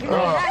 Look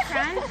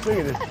at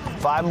this.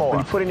 5 more. When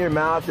you put it in your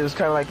mouth, it was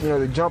kind of like,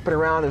 they're jumping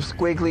around, they're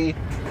squiggly.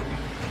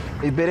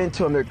 You bit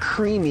into them, they're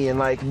creamy and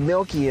like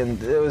milky,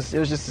 and it was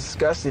just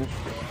disgusting.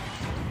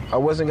 I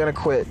wasn't gonna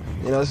quit.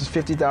 This is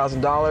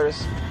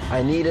 $50,000.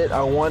 I need it,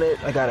 I want it,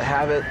 I gotta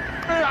have it.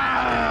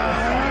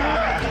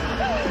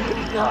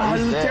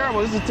 This is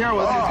terrible, this is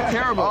terrible, this is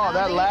terrible. Oh,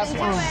 that last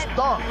one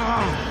stunk.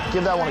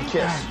 Give that one a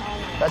kiss.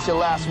 That's your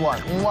last one.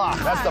 Mwah.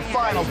 That's the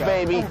finals,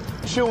 baby.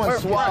 Chew and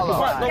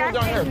swallow.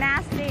 Disgusting,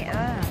 nasty.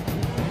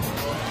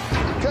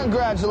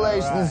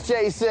 Congratulations,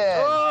 Jason.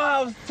 Oh,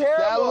 that was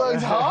terrible. That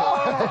looked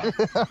hard.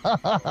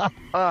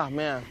 Oh,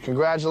 man.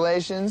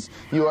 Congratulations.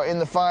 You are in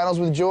the finals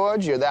with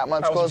George. You're that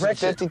much closer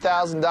to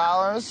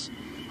 $50,000.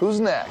 Who's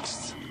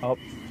next? Oh.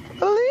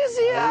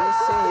 Alicia.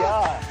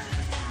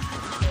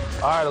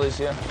 All right,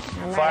 Alicia.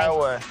 Fire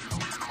away.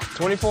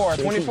 24,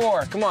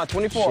 24. Come on,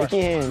 24.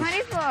 Shaky hands.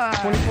 24.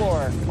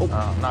 24. Oh,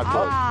 not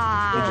good.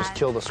 You just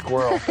killed a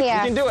squirrel.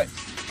 Yeah. You can do it.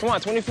 Come on,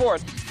 24.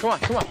 Come on,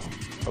 come on.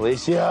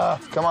 Alicia,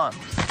 come on.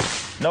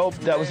 Nope,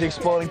 that was the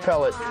exploding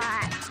pellet.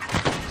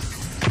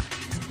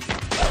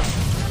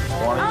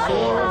 24.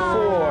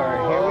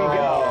 Here we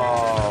go.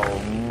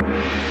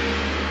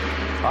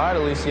 All right,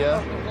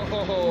 Alicia.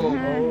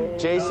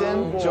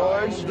 Jason,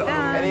 George,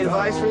 any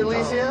advice for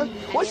Alicia?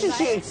 What should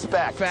she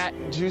expect? Fat,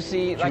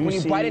 juicy, like when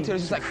you bite into it,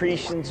 it's just like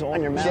secretions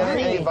on your mouth.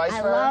 Any advice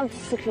I for her? love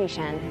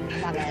secretion.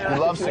 Love it. You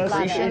love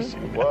secretion?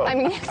 Whoa. I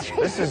mean,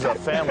 This is a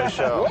family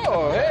show.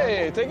 Whoa,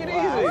 hey, take it easy.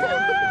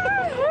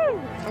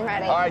 I'm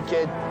ready. All right,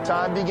 kid.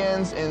 Time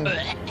begins in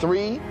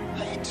 3,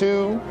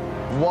 2,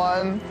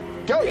 1,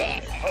 go.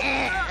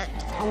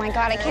 Oh my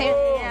God, I can't.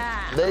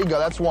 There you go.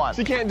 That's 1.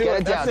 She can't do Get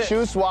it. it down. That's it.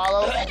 Chew,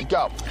 swallow,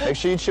 go. Make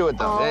sure you chew it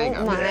though. There you go.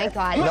 Oh my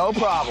God. No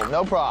problem.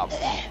 No problem.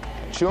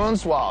 Chew and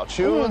swallow.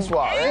 Chew and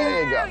swallow.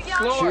 There you go.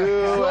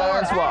 Chew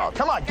and swallow.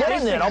 Come on, get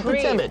in there. Don't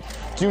be timid.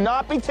 Do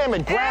not be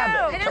timid.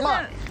 Grab it. Come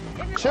on.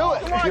 Chew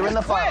it. You're in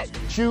the finals.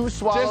 Chew,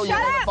 swallow. You're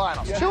in the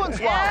finals. Chew and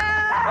swallow.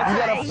 You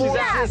gotta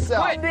force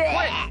yourself.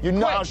 You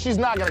know she's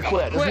not gonna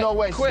quit. There's no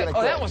way she's gonna quit.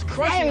 Oh, that was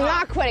crushing. I am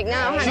not quitting. No,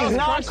 honey. She's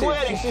not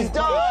quitting. She's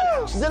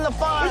done. She's in the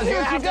finals. You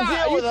have to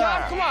deal with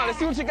her. Come on, let's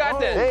see what you got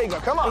then. There you go.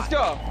 Come on. Let's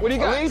go. What do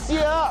you got?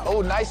 Alicia.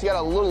 Oh, nice. You got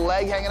a little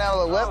leg hanging out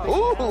of the lip.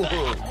 Ooh.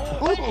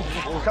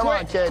 Come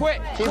on, kid.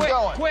 Keep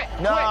going.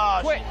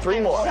 No. 3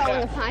 more. So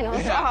in the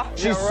finals.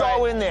 She's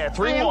so in there.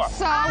 3 more.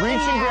 so Reach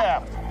and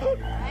grab.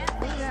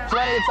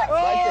 Plenty of time.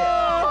 Right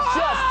there.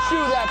 Just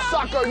chew that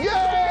sucker.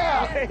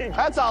 Yeah!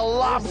 That's a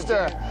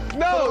lobster. Put a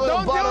No, little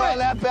don't do butter it. on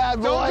that bad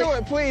boy. Don't do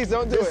it, please.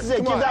 Don't do This it. is it.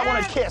 Come Give on. that one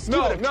a kiss.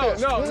 No, Give it a no, kiss.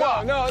 no,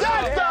 Mwah. no.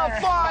 That's the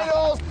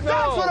finals.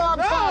 That's what I'm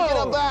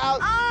talking about.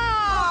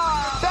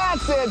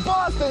 That's it.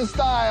 Boston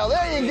style.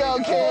 There you go,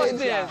 kids.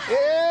 Boston. Yeah.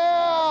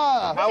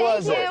 How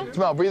was it?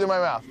 Smell. Breathe in my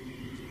mouth.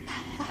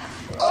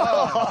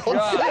 Oh,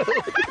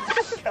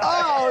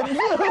 oh,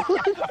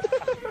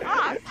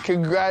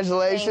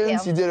 congratulations.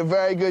 Thank you. You did a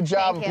very good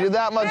job. Thank you. You're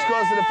that much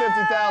closer to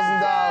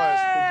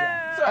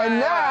 $50,000.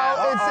 And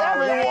now it's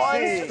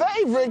everyone's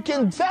favorite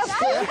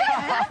contestant,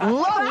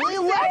 lovely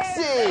Her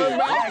Lexi.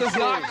 mouth does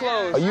not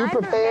close. Are you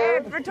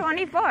prepared? For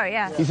 24,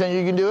 yeah. You think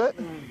you can do it?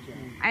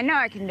 I know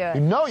I can do You it.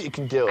 know you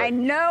can do I it.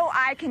 know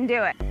I can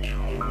do it.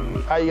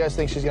 How do you guys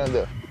think she's going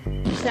to do?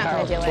 She's not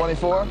gonna do it.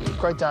 24?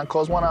 Right down.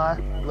 Close one eye.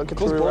 Look at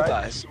Close through both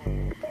right. eyes.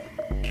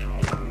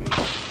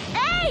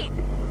 8!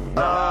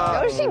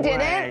 No, she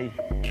didn't.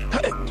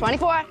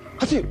 24.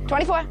 24.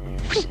 24.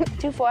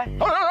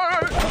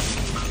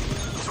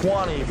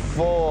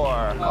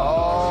 24.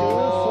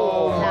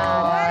 Oh,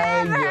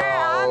 my Whatever.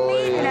 I'm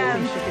eating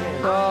them.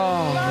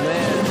 Oh,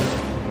 man.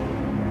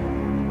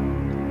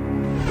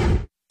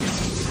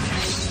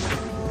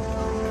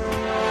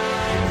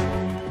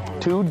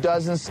 Two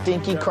dozen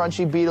stinky,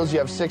 crunchy beetles. You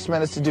have 6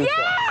 minutes to do so.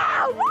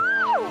 Yeah!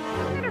 Woo!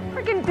 I'm gonna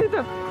freaking do the.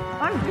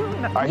 I'm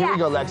doing the. All right, here we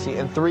go, Lexi.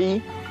 In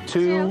 3,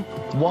 2,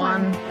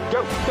 1,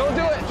 go. Don't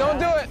do it. Don't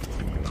do it.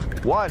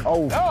 1.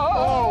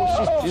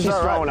 She's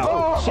throwing up.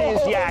 Oh. She's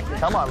yakking.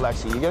 Come on,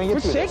 Lexi. You're going to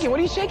get through shaking. What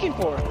are you shaking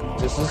for?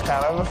 This is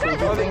kind of a freaky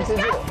thing to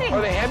do.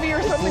 Are they heavy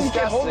or something? You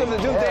can't hold them to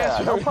do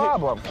dance. No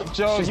problem.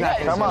 Joe,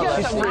 come on,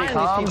 Lexi.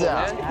 Calm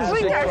down.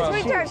 Sweetheart.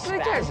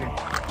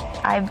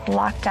 I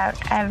blocked out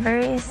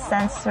every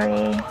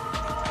sensory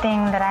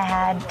thing that I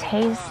had,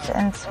 taste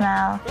and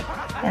smell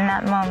in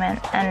that moment,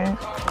 and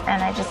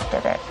I just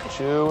did it.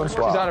 Chew and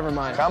swallow. She's out of her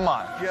mind. Come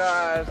on.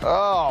 God.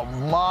 Oh,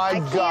 my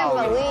God. I can't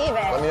believe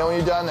it. Let me know when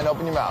you're done, then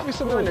open your mouth. Maybe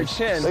something on her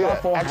chin. Look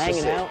at that.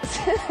 Hanging out.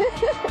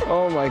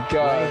 Oh, my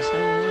God.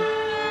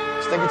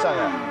 Stick your tongue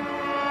out.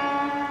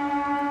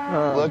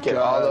 Oh, Look at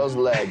all those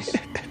legs.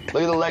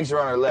 Look at the legs that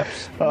are on her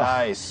lips.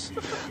 Nice.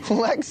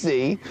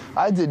 Lexi,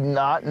 I did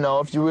not know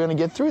if you were going to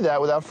get through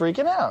that without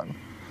freaking out.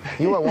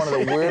 You are one of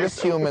the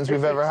weirdest humans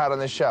we've ever had on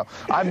this show.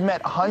 I've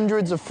met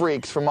hundreds of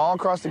freaks from all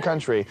across the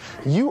country.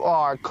 You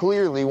are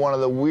clearly one of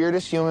the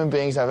weirdest human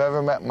beings I've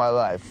ever met in my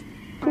life.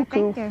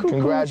 Thank you.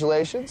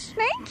 Congratulations.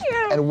 Thank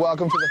you. And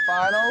welcome to the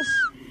finals.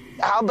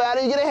 How bad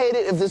are you going to hate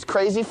it if this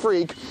crazy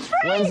freak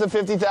wins the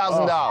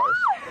 $50,000?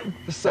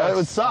 That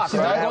would suck,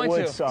 right? That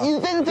would suck.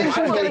 You didn't think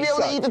she was going to be able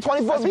to eat the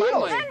 24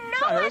 Beatles.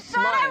 I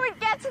thought I would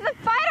get to the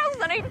finals,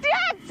 and I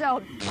did,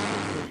 so...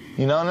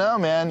 You don't know,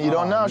 man. You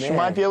don't know. She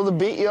might be able to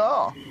beat you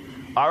all.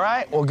 All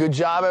right. Well, good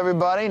job,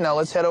 everybody. Now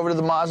let's head over to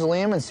the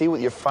mausoleum and see what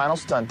your final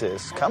stunt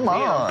is. Come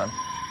on.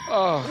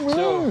 Oh,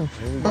 Joe.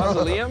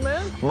 Mausoleum,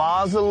 man?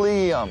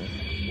 Mausoleum.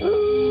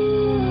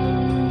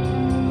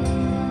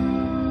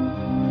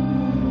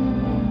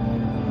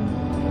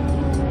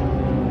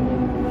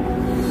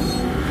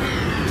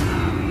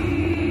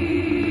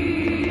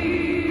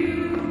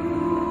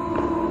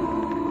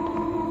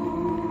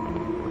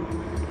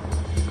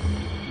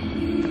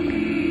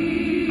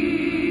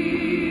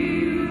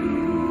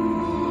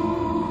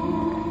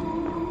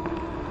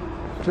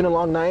 It's been a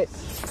long night.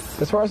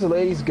 As far as the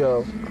ladies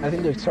go, I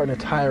think they're starting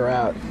to tire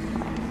out.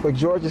 Like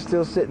George is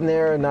still sitting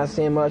there and not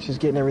saying much, just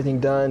getting everything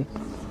done.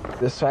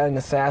 The silent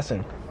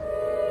assassin.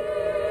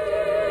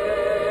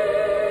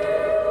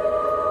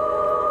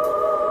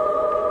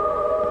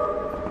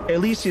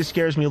 Alicia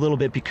scares me a little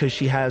bit because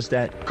she has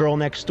that girl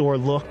next door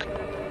look,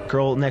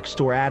 girl next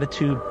door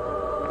attitude.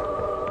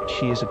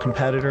 She is a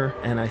competitor,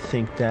 and I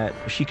think that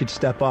she could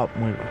step up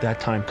when that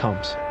time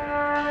comes.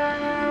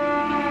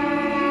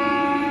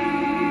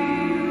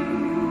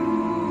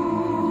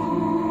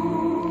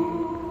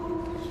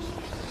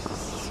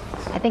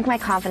 I think my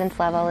confidence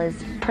level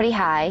is pretty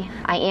high.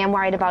 I am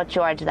worried about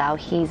George, though.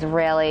 He's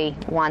really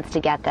wants to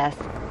get this.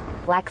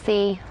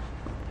 Lexi,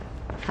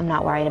 I'm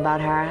not worried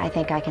about her. I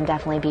think I can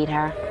definitely beat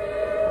her.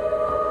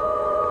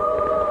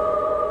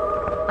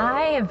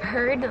 I have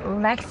heard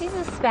Lexi's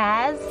a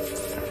spaz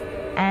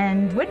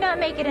and would not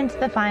make it into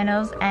the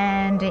finals,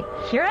 and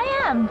here I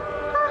am.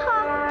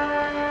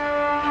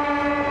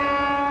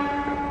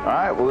 All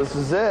right, well, this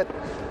is it.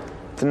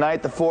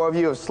 Tonight, the 4 of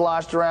you have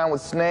sloshed around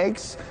with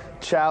snakes,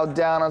 chowed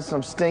down on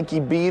some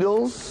stinky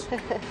beetles.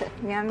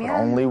 Yum, But yum.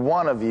 only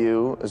one of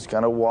you is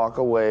going to walk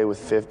away with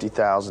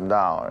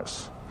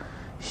 $50,000.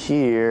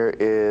 Here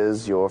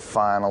is your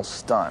final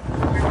stunt.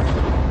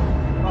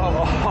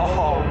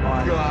 Oh,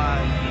 my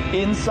God.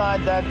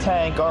 Inside that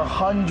tank are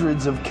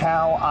hundreds of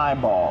cow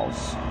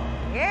eyeballs.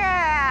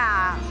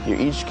 Yeah. You're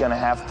each going to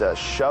have to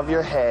shove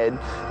your head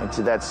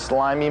into that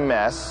slimy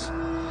mess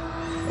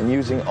and,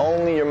 using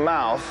only your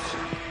mouth,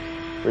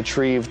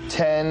 retrieve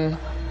 10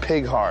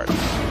 pig hearts.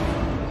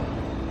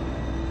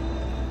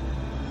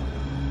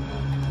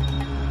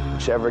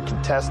 Whichever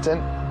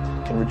contestant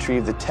can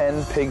retrieve the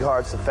 10 pig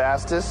hearts the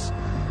fastest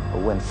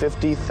will win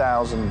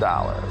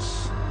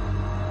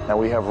 $50,000. Now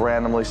we have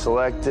randomly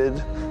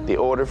selected the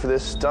order for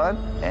this stunt,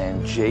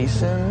 and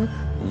Jason,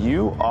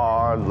 you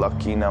are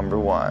lucky number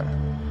 1.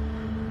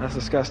 That's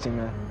disgusting,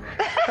 man.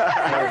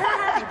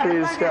 It's pretty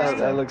disgusting.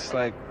 That looks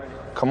like...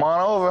 Come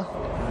on over.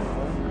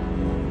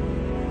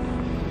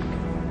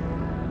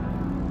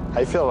 How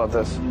you feel about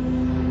this?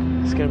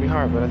 It's gonna be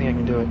hard, but I think I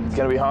can do it. It's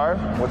gonna be hard?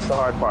 What's the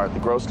hard part? The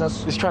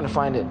grossness? Just trying to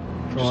find it.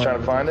 Just trying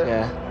to find it?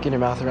 Yeah, get your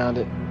mouth around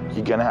it.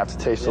 You're gonna have to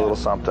taste a little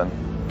something.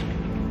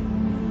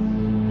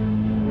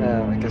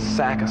 Yeah, like a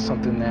sack of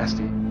something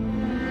nasty.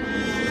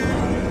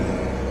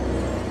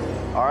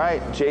 All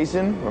right,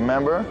 Jason,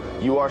 remember,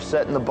 you are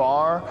setting the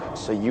bar,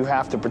 so you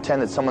have to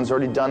pretend that someone's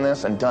already done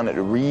this and done it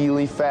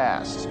really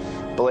fast.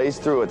 Blaze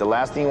through it. The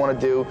last thing you want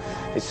to do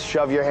is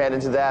shove your head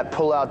into that,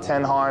 pull out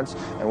 10 hearts,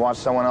 and watch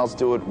someone else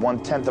do it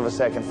 1/10 of a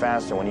second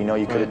faster when you know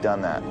you could have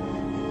done that.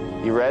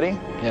 You ready?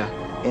 Yeah.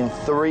 In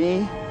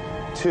 3,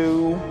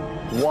 2,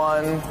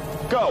 1,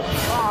 go!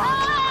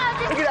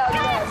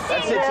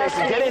 That's it,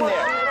 Jason. Get in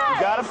there. You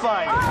gotta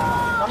find it.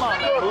 Come on,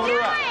 now, move it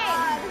around.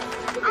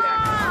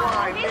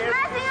 He's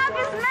messing up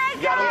his makeup.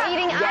 You gotta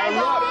eating look. You gotta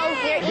eyeballs.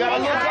 look. You're You gotta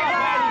eating look up,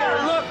 man. You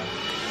gotta look.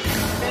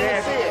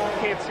 Can't see it.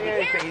 Can't see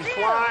anything. He's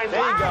flying. There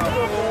you go.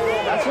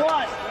 That's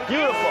one.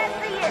 Beautiful.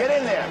 Get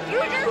in there. You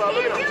just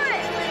keep doing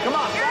it. Come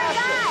on, You're a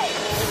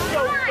faster.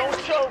 guy.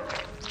 Don't choke.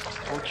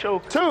 Don't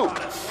choke. 2.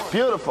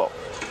 Beautiful.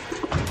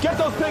 Get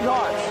those pig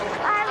hearts.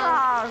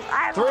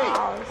 Eyeballs. 3.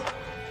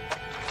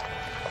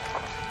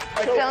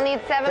 Still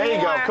need 7 more. There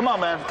you go. Come on,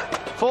 man.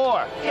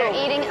 4. You're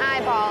eating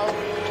eyeballs.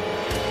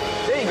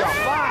 There you go.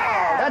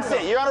 5. That's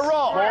it. You're on a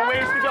roll. More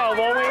ways to go.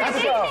 More ways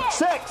to go.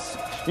 6.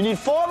 You need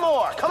 4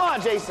 more. Come on,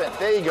 Jason.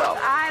 There you go.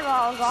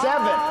 Eyeballs.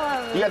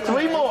 7. You got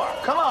 3 more.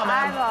 Come on,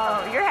 man.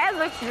 Eyeball. Your head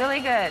looks really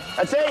good.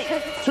 That's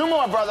 8. 2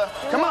 more, brother.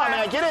 Come on,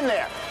 man. Get in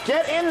there.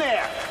 Get in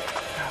there.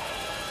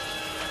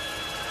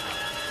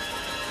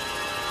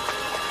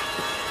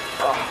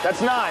 Oh,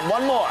 that's 9.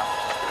 1 more.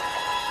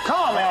 Come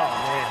on, man. Oh,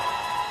 man.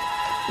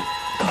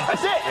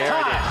 That's it.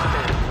 Time.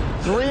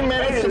 3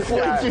 minutes and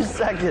 42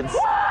 seconds.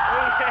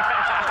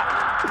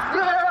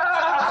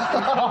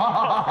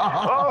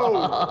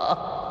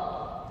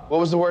 What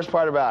was the worst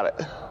part about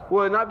it?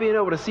 Well, not being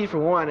able to see for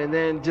one, and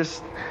then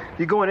just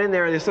you're going in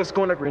there and it starts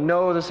going up your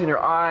nose, it's in your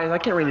eyes. I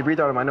can't really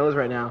breathe out of my nose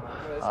right now.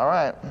 All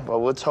right.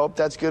 Well, let's hope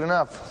that's good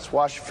enough. Let's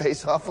wash your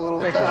face off a little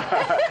bit.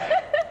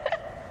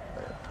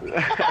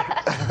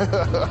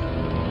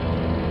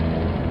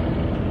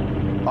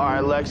 All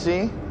right,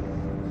 Lexi.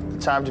 The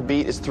time to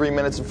beat is 3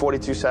 minutes and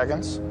 42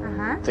 seconds.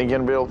 Think you're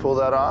gonna be able to pull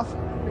that off?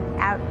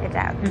 Without a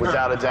doubt.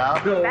 Without a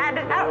doubt? Without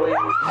a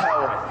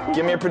doubt. No.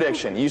 Give me a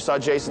prediction. You saw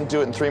Jason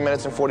do it in 3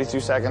 minutes and 42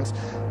 seconds.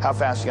 How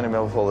fast are you gonna be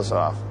able to pull this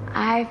off?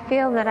 I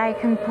feel that I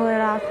can pull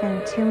it off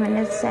in 2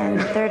 minutes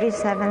and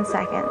 37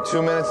 seconds.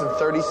 2 minutes and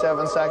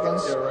 37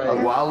 seconds? Right.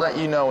 Well, I'll let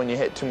you know when you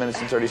hit 2 minutes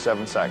and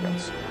 37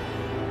 seconds.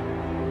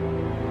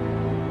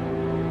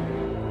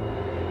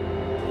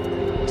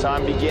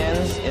 Time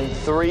begins in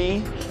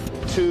 3,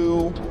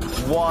 2,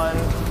 1,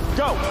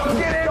 go! Get in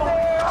there!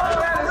 Oh,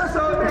 that is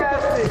so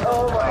nasty!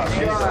 Oh, my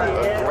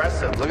God.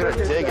 Aggressive. Look at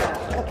her digging.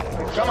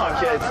 Come on,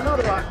 kids.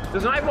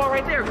 There's an eyeball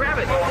right there. Grab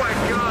it. Oh, my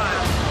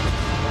God.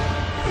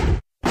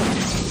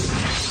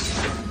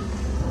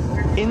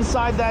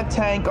 Inside that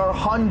tank are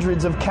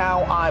hundreds of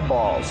cow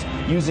eyeballs.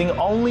 Using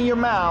only your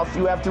mouth,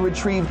 you have to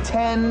retrieve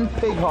 10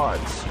 pig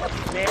hearts.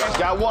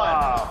 Got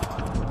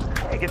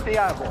 1. Hey, get the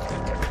eyeball.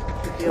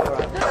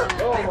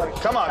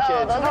 Come on,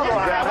 kids.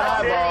 Grab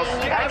eyeballs.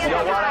 You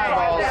don't want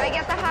eyeballs. Gotta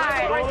get the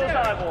heart.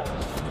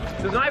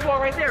 There's an eyeball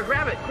right there.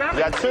 Grab it. Grab it.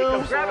 You got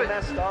 2. Grab it.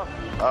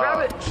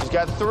 Grab it. She's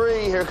got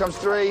 3. Here comes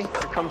 3. Here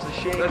comes the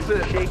shake. That's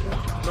it. Shaking.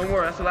 No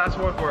more. That's the last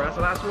one for her. That's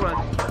the last one.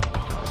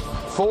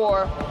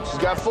 4. She's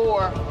got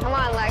 4. Come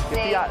on,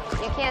 Lexi.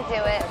 You can't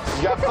do it.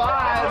 She's got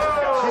 5.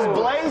 She's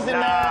blazing,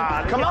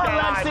 man. Come on,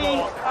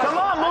 Lexi. Come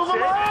on, move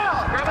them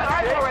around. Grab that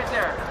eyeball right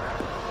there.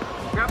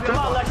 Grab the Come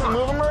on, eyeball. Lexi,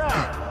 move them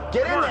around.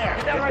 Get in there.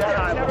 Get that right there.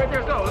 Get that right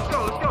there. Let's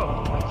go. Let's go.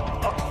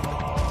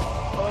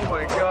 Oh,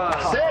 my God.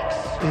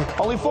 6.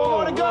 Only 4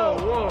 more to go.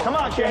 Whoa. Come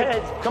on,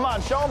 kids. Come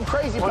on, show them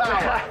crazy power.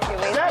 7.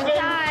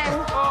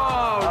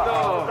 Oh,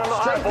 no.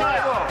 Straight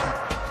down.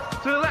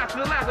 To the left.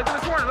 Look at the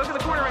corner. Look at the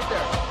corner right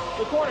there.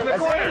 The corner.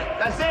 That's 8.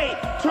 That's 8.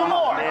 2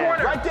 more.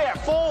 Corner. Right there.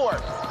 4. No,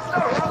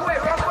 wrong way.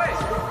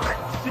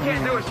 She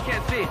can't do it. She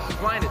can't see. She's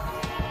blinded.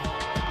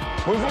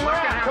 Move them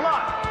around. Come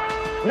on.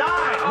 9.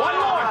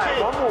 1 more, kid.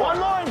 1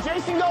 more and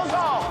Jason goes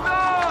home.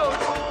 No.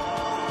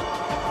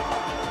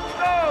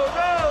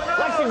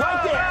 Lexi,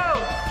 right there.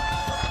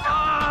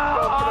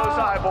 Go for those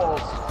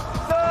eyeballs.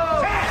 No.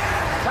 10.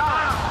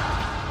 Time.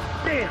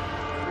 Damn.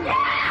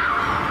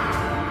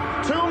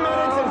 2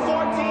 minutes and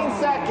 14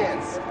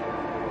 seconds.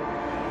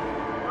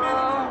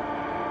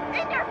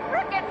 In your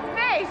frickin'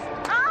 face!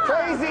 Oh.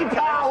 Crazy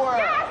power.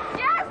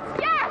 Yes!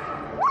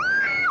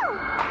 Woo!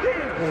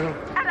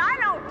 And I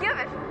don't give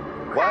a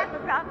crap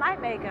about my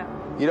makeup.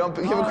 You don't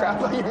give a crap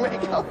about your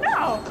makeup?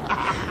 No.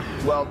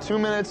 Well, 2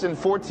 minutes and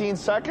 14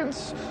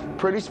 seconds.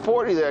 Pretty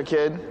sporty there,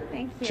 kid.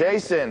 Thank you.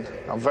 Jason,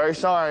 I'm very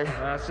sorry.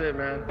 That's it,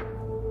 man.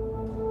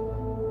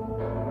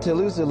 To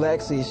lose to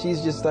Lexi,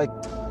 she's just like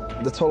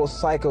the total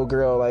psycho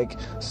girl, like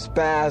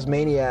spaz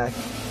maniac.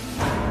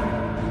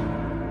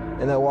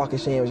 And that walk of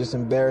shame was just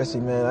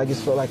embarrassing, man. I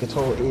just felt like a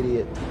total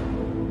idiot.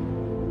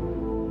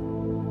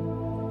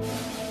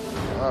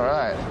 All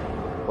right.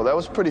 Well, that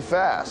was pretty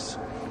fast.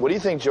 What do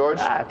you think, George?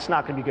 It's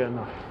not going to be good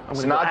enough.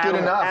 It's not good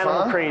enough,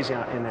 Animal huh? crazy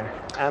in there.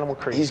 Animal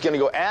crazy. He's going to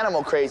go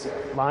animal crazy.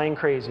 Lying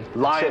crazy.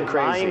 Lying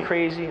crazy. Lying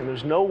crazy, and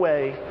there's no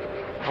way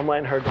I'm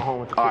letting her go home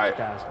with the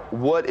 50,000.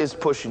 What is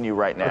pushing you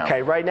right now?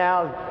 Okay, right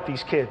now,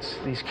 these kids,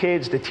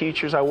 the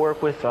teachers I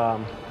work with,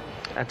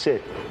 that's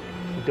it.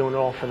 I'm doing it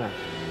all for them.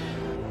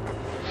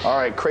 All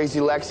right,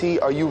 Crazy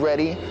Lexi, are you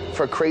ready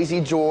for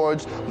Crazy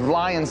George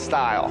lion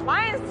style?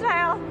 Lion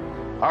style.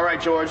 All right,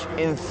 George,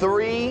 in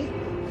 3,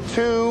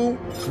 2,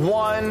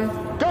 1,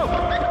 go!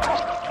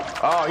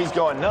 Oh, he's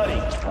going nutty. Oh,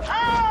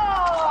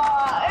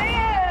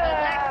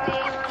 yeah.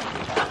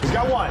 He's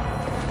got 1.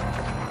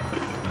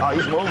 Oh,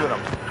 he's moving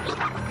him.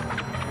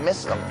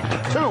 Missed him.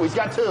 2, he's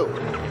got 2.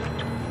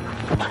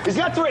 He's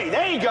got 3,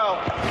 there you go.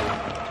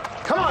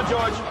 Come on,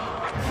 George.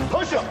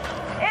 Push him.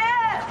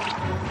 Yeah.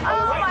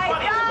 Oh, my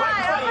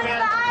God. Look at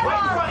the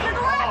eyeballs. To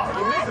the left.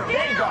 You missed him.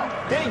 There you go.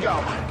 There you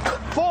go.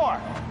 4,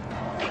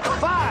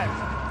 5.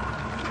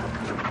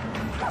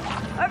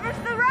 Over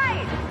to the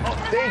right. Oh,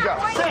 there you go.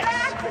 Way 6.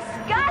 back.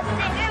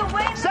 Disgusting. Ew,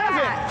 way in the 7.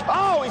 back.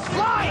 Oh, he's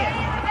flying. Way in the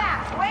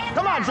back. Way in the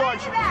Come on, back. George.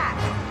 Way in the back.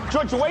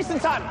 George, you're wasting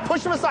time.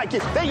 Push him aside,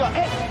 kid. There you go. 8.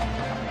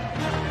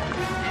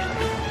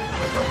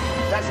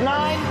 That's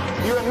 9.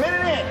 You're a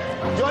minute in.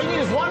 All you need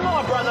is one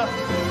more, brother.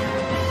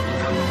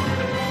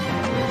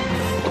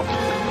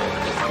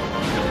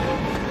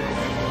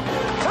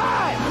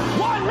 Time!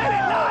 1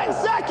 minute, 9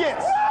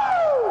 seconds!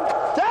 Woo!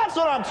 That's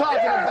what I'm talking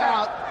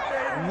about.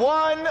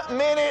 1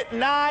 minute,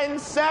 9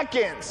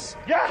 seconds.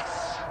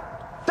 Yes!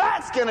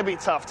 That's gonna be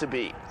tough to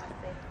beat.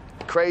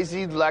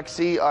 Crazy,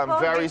 Lexi, I'm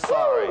very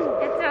sorry.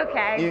 It's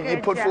okay.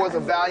 You put forth a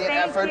valiant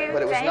effort,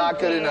 but it was not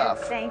good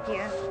enough. Thank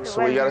you.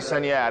 So we gotta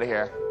send you out of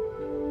here.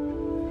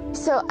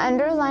 So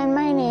underline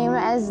my name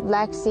as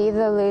Lexi,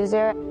 the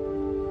loser.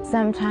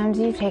 Sometimes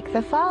you take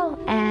the fall,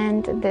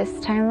 and this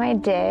time I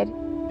did.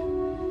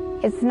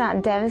 It's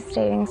not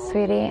devastating,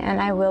 sweetie,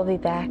 and I will be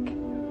back.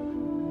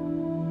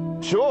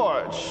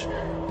 George,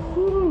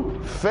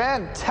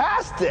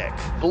 fantastic,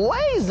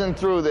 blazing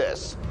through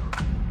this.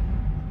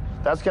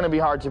 That's gonna be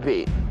hard to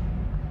beat.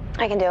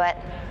 I can do it.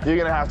 You're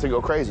gonna have to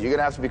go crazy. You're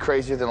gonna have to be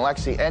crazier than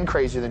Lexi and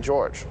crazier than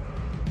George.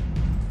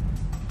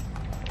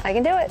 I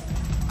can do it.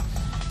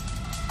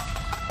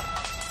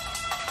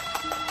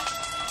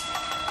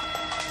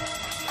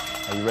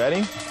 Are you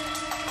ready?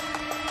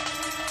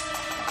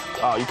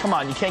 Oh, come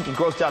on, you can't get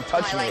grossed out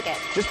touching I like it.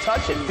 Just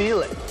touch it,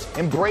 feel it,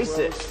 embrace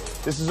it.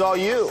 This is all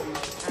you.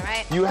 All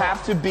right. You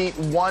have to beat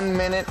 1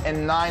 minute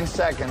and 9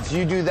 seconds.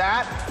 You do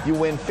that, you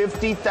win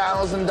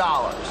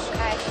 $50,000.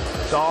 Okay.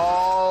 It's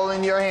all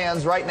in your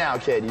hands right now,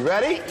 kid. You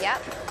ready? Okay,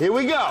 yep. Here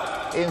we go.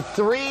 In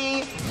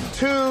 3,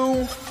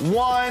 2,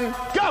 1,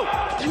 go!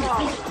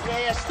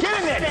 Get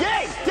in there,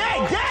 dig!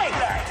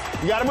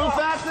 You gotta move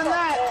faster than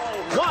that.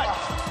 1.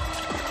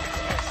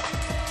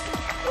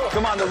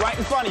 Come on, they're right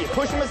in front of you.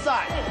 Push them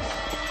aside.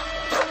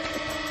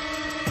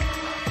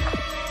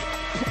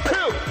 2.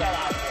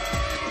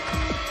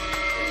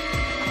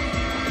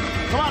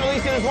 Come on,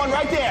 Alicia, there's one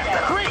right there.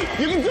 3.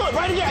 You can do it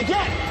right again.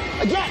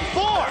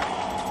 4.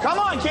 Come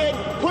on, kid.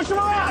 Push them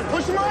around.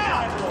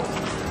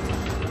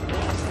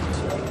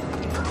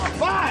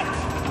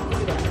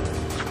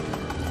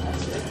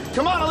 5.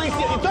 Come on,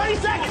 Alicia. 30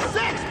 seconds.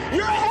 6.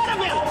 You're ahead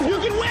of him. You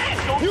can win.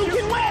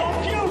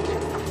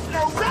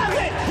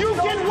 7. You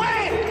can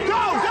win. Go.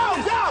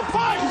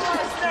 Push.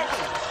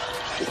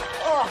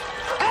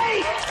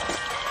 8.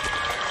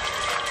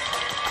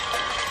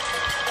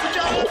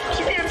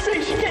 She can't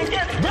see. She can't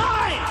get it.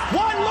 9.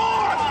 One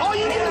more. All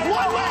you need is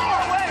one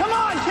more. Come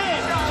on,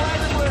 kid.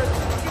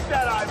 Keep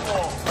that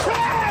eyeball.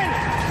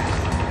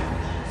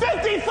 10.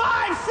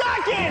 55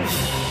 seconds.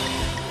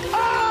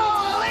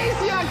 Oh,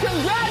 Alicia,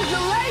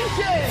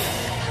 congratulations.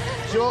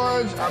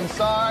 George, I'm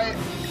sorry.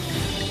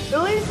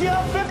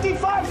 Alicia,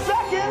 55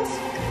 seconds.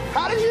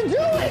 How did you do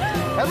it?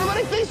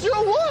 Everybody thinks you're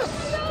a wuss.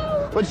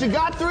 But you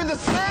got through the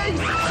snakes,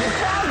 you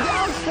found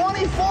down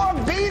 24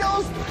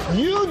 beetles,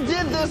 you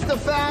did this the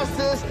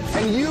fastest,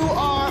 and you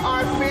are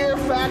our Fear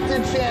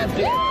Factor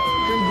champion.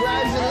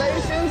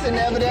 Congratulations, and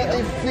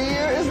evidently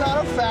fear is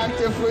not a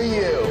factor for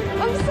you.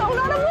 I'm so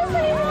not a wuss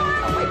anymore.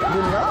 Oh my God.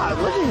 You're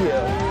not, look at you.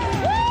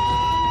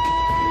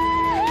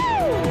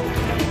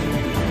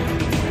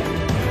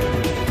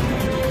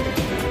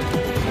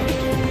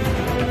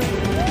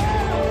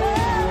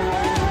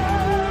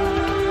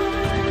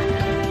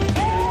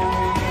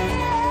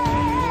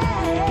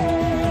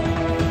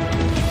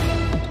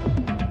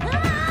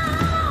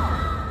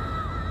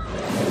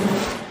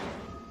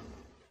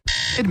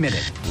 Admit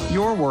it,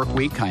 your work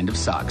week kind of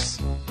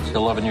sucks.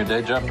 Still loving your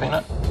day job,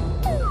 Peanut?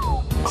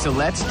 So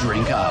let's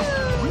drink up,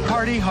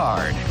 party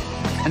hard,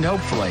 and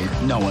hopefully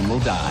no one will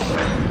die.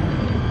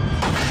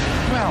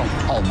 Well,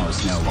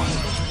 almost no one.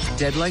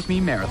 Dead Like Me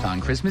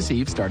Marathon Christmas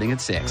Eve starting at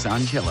 6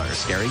 on Killer.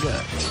 Scary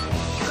good.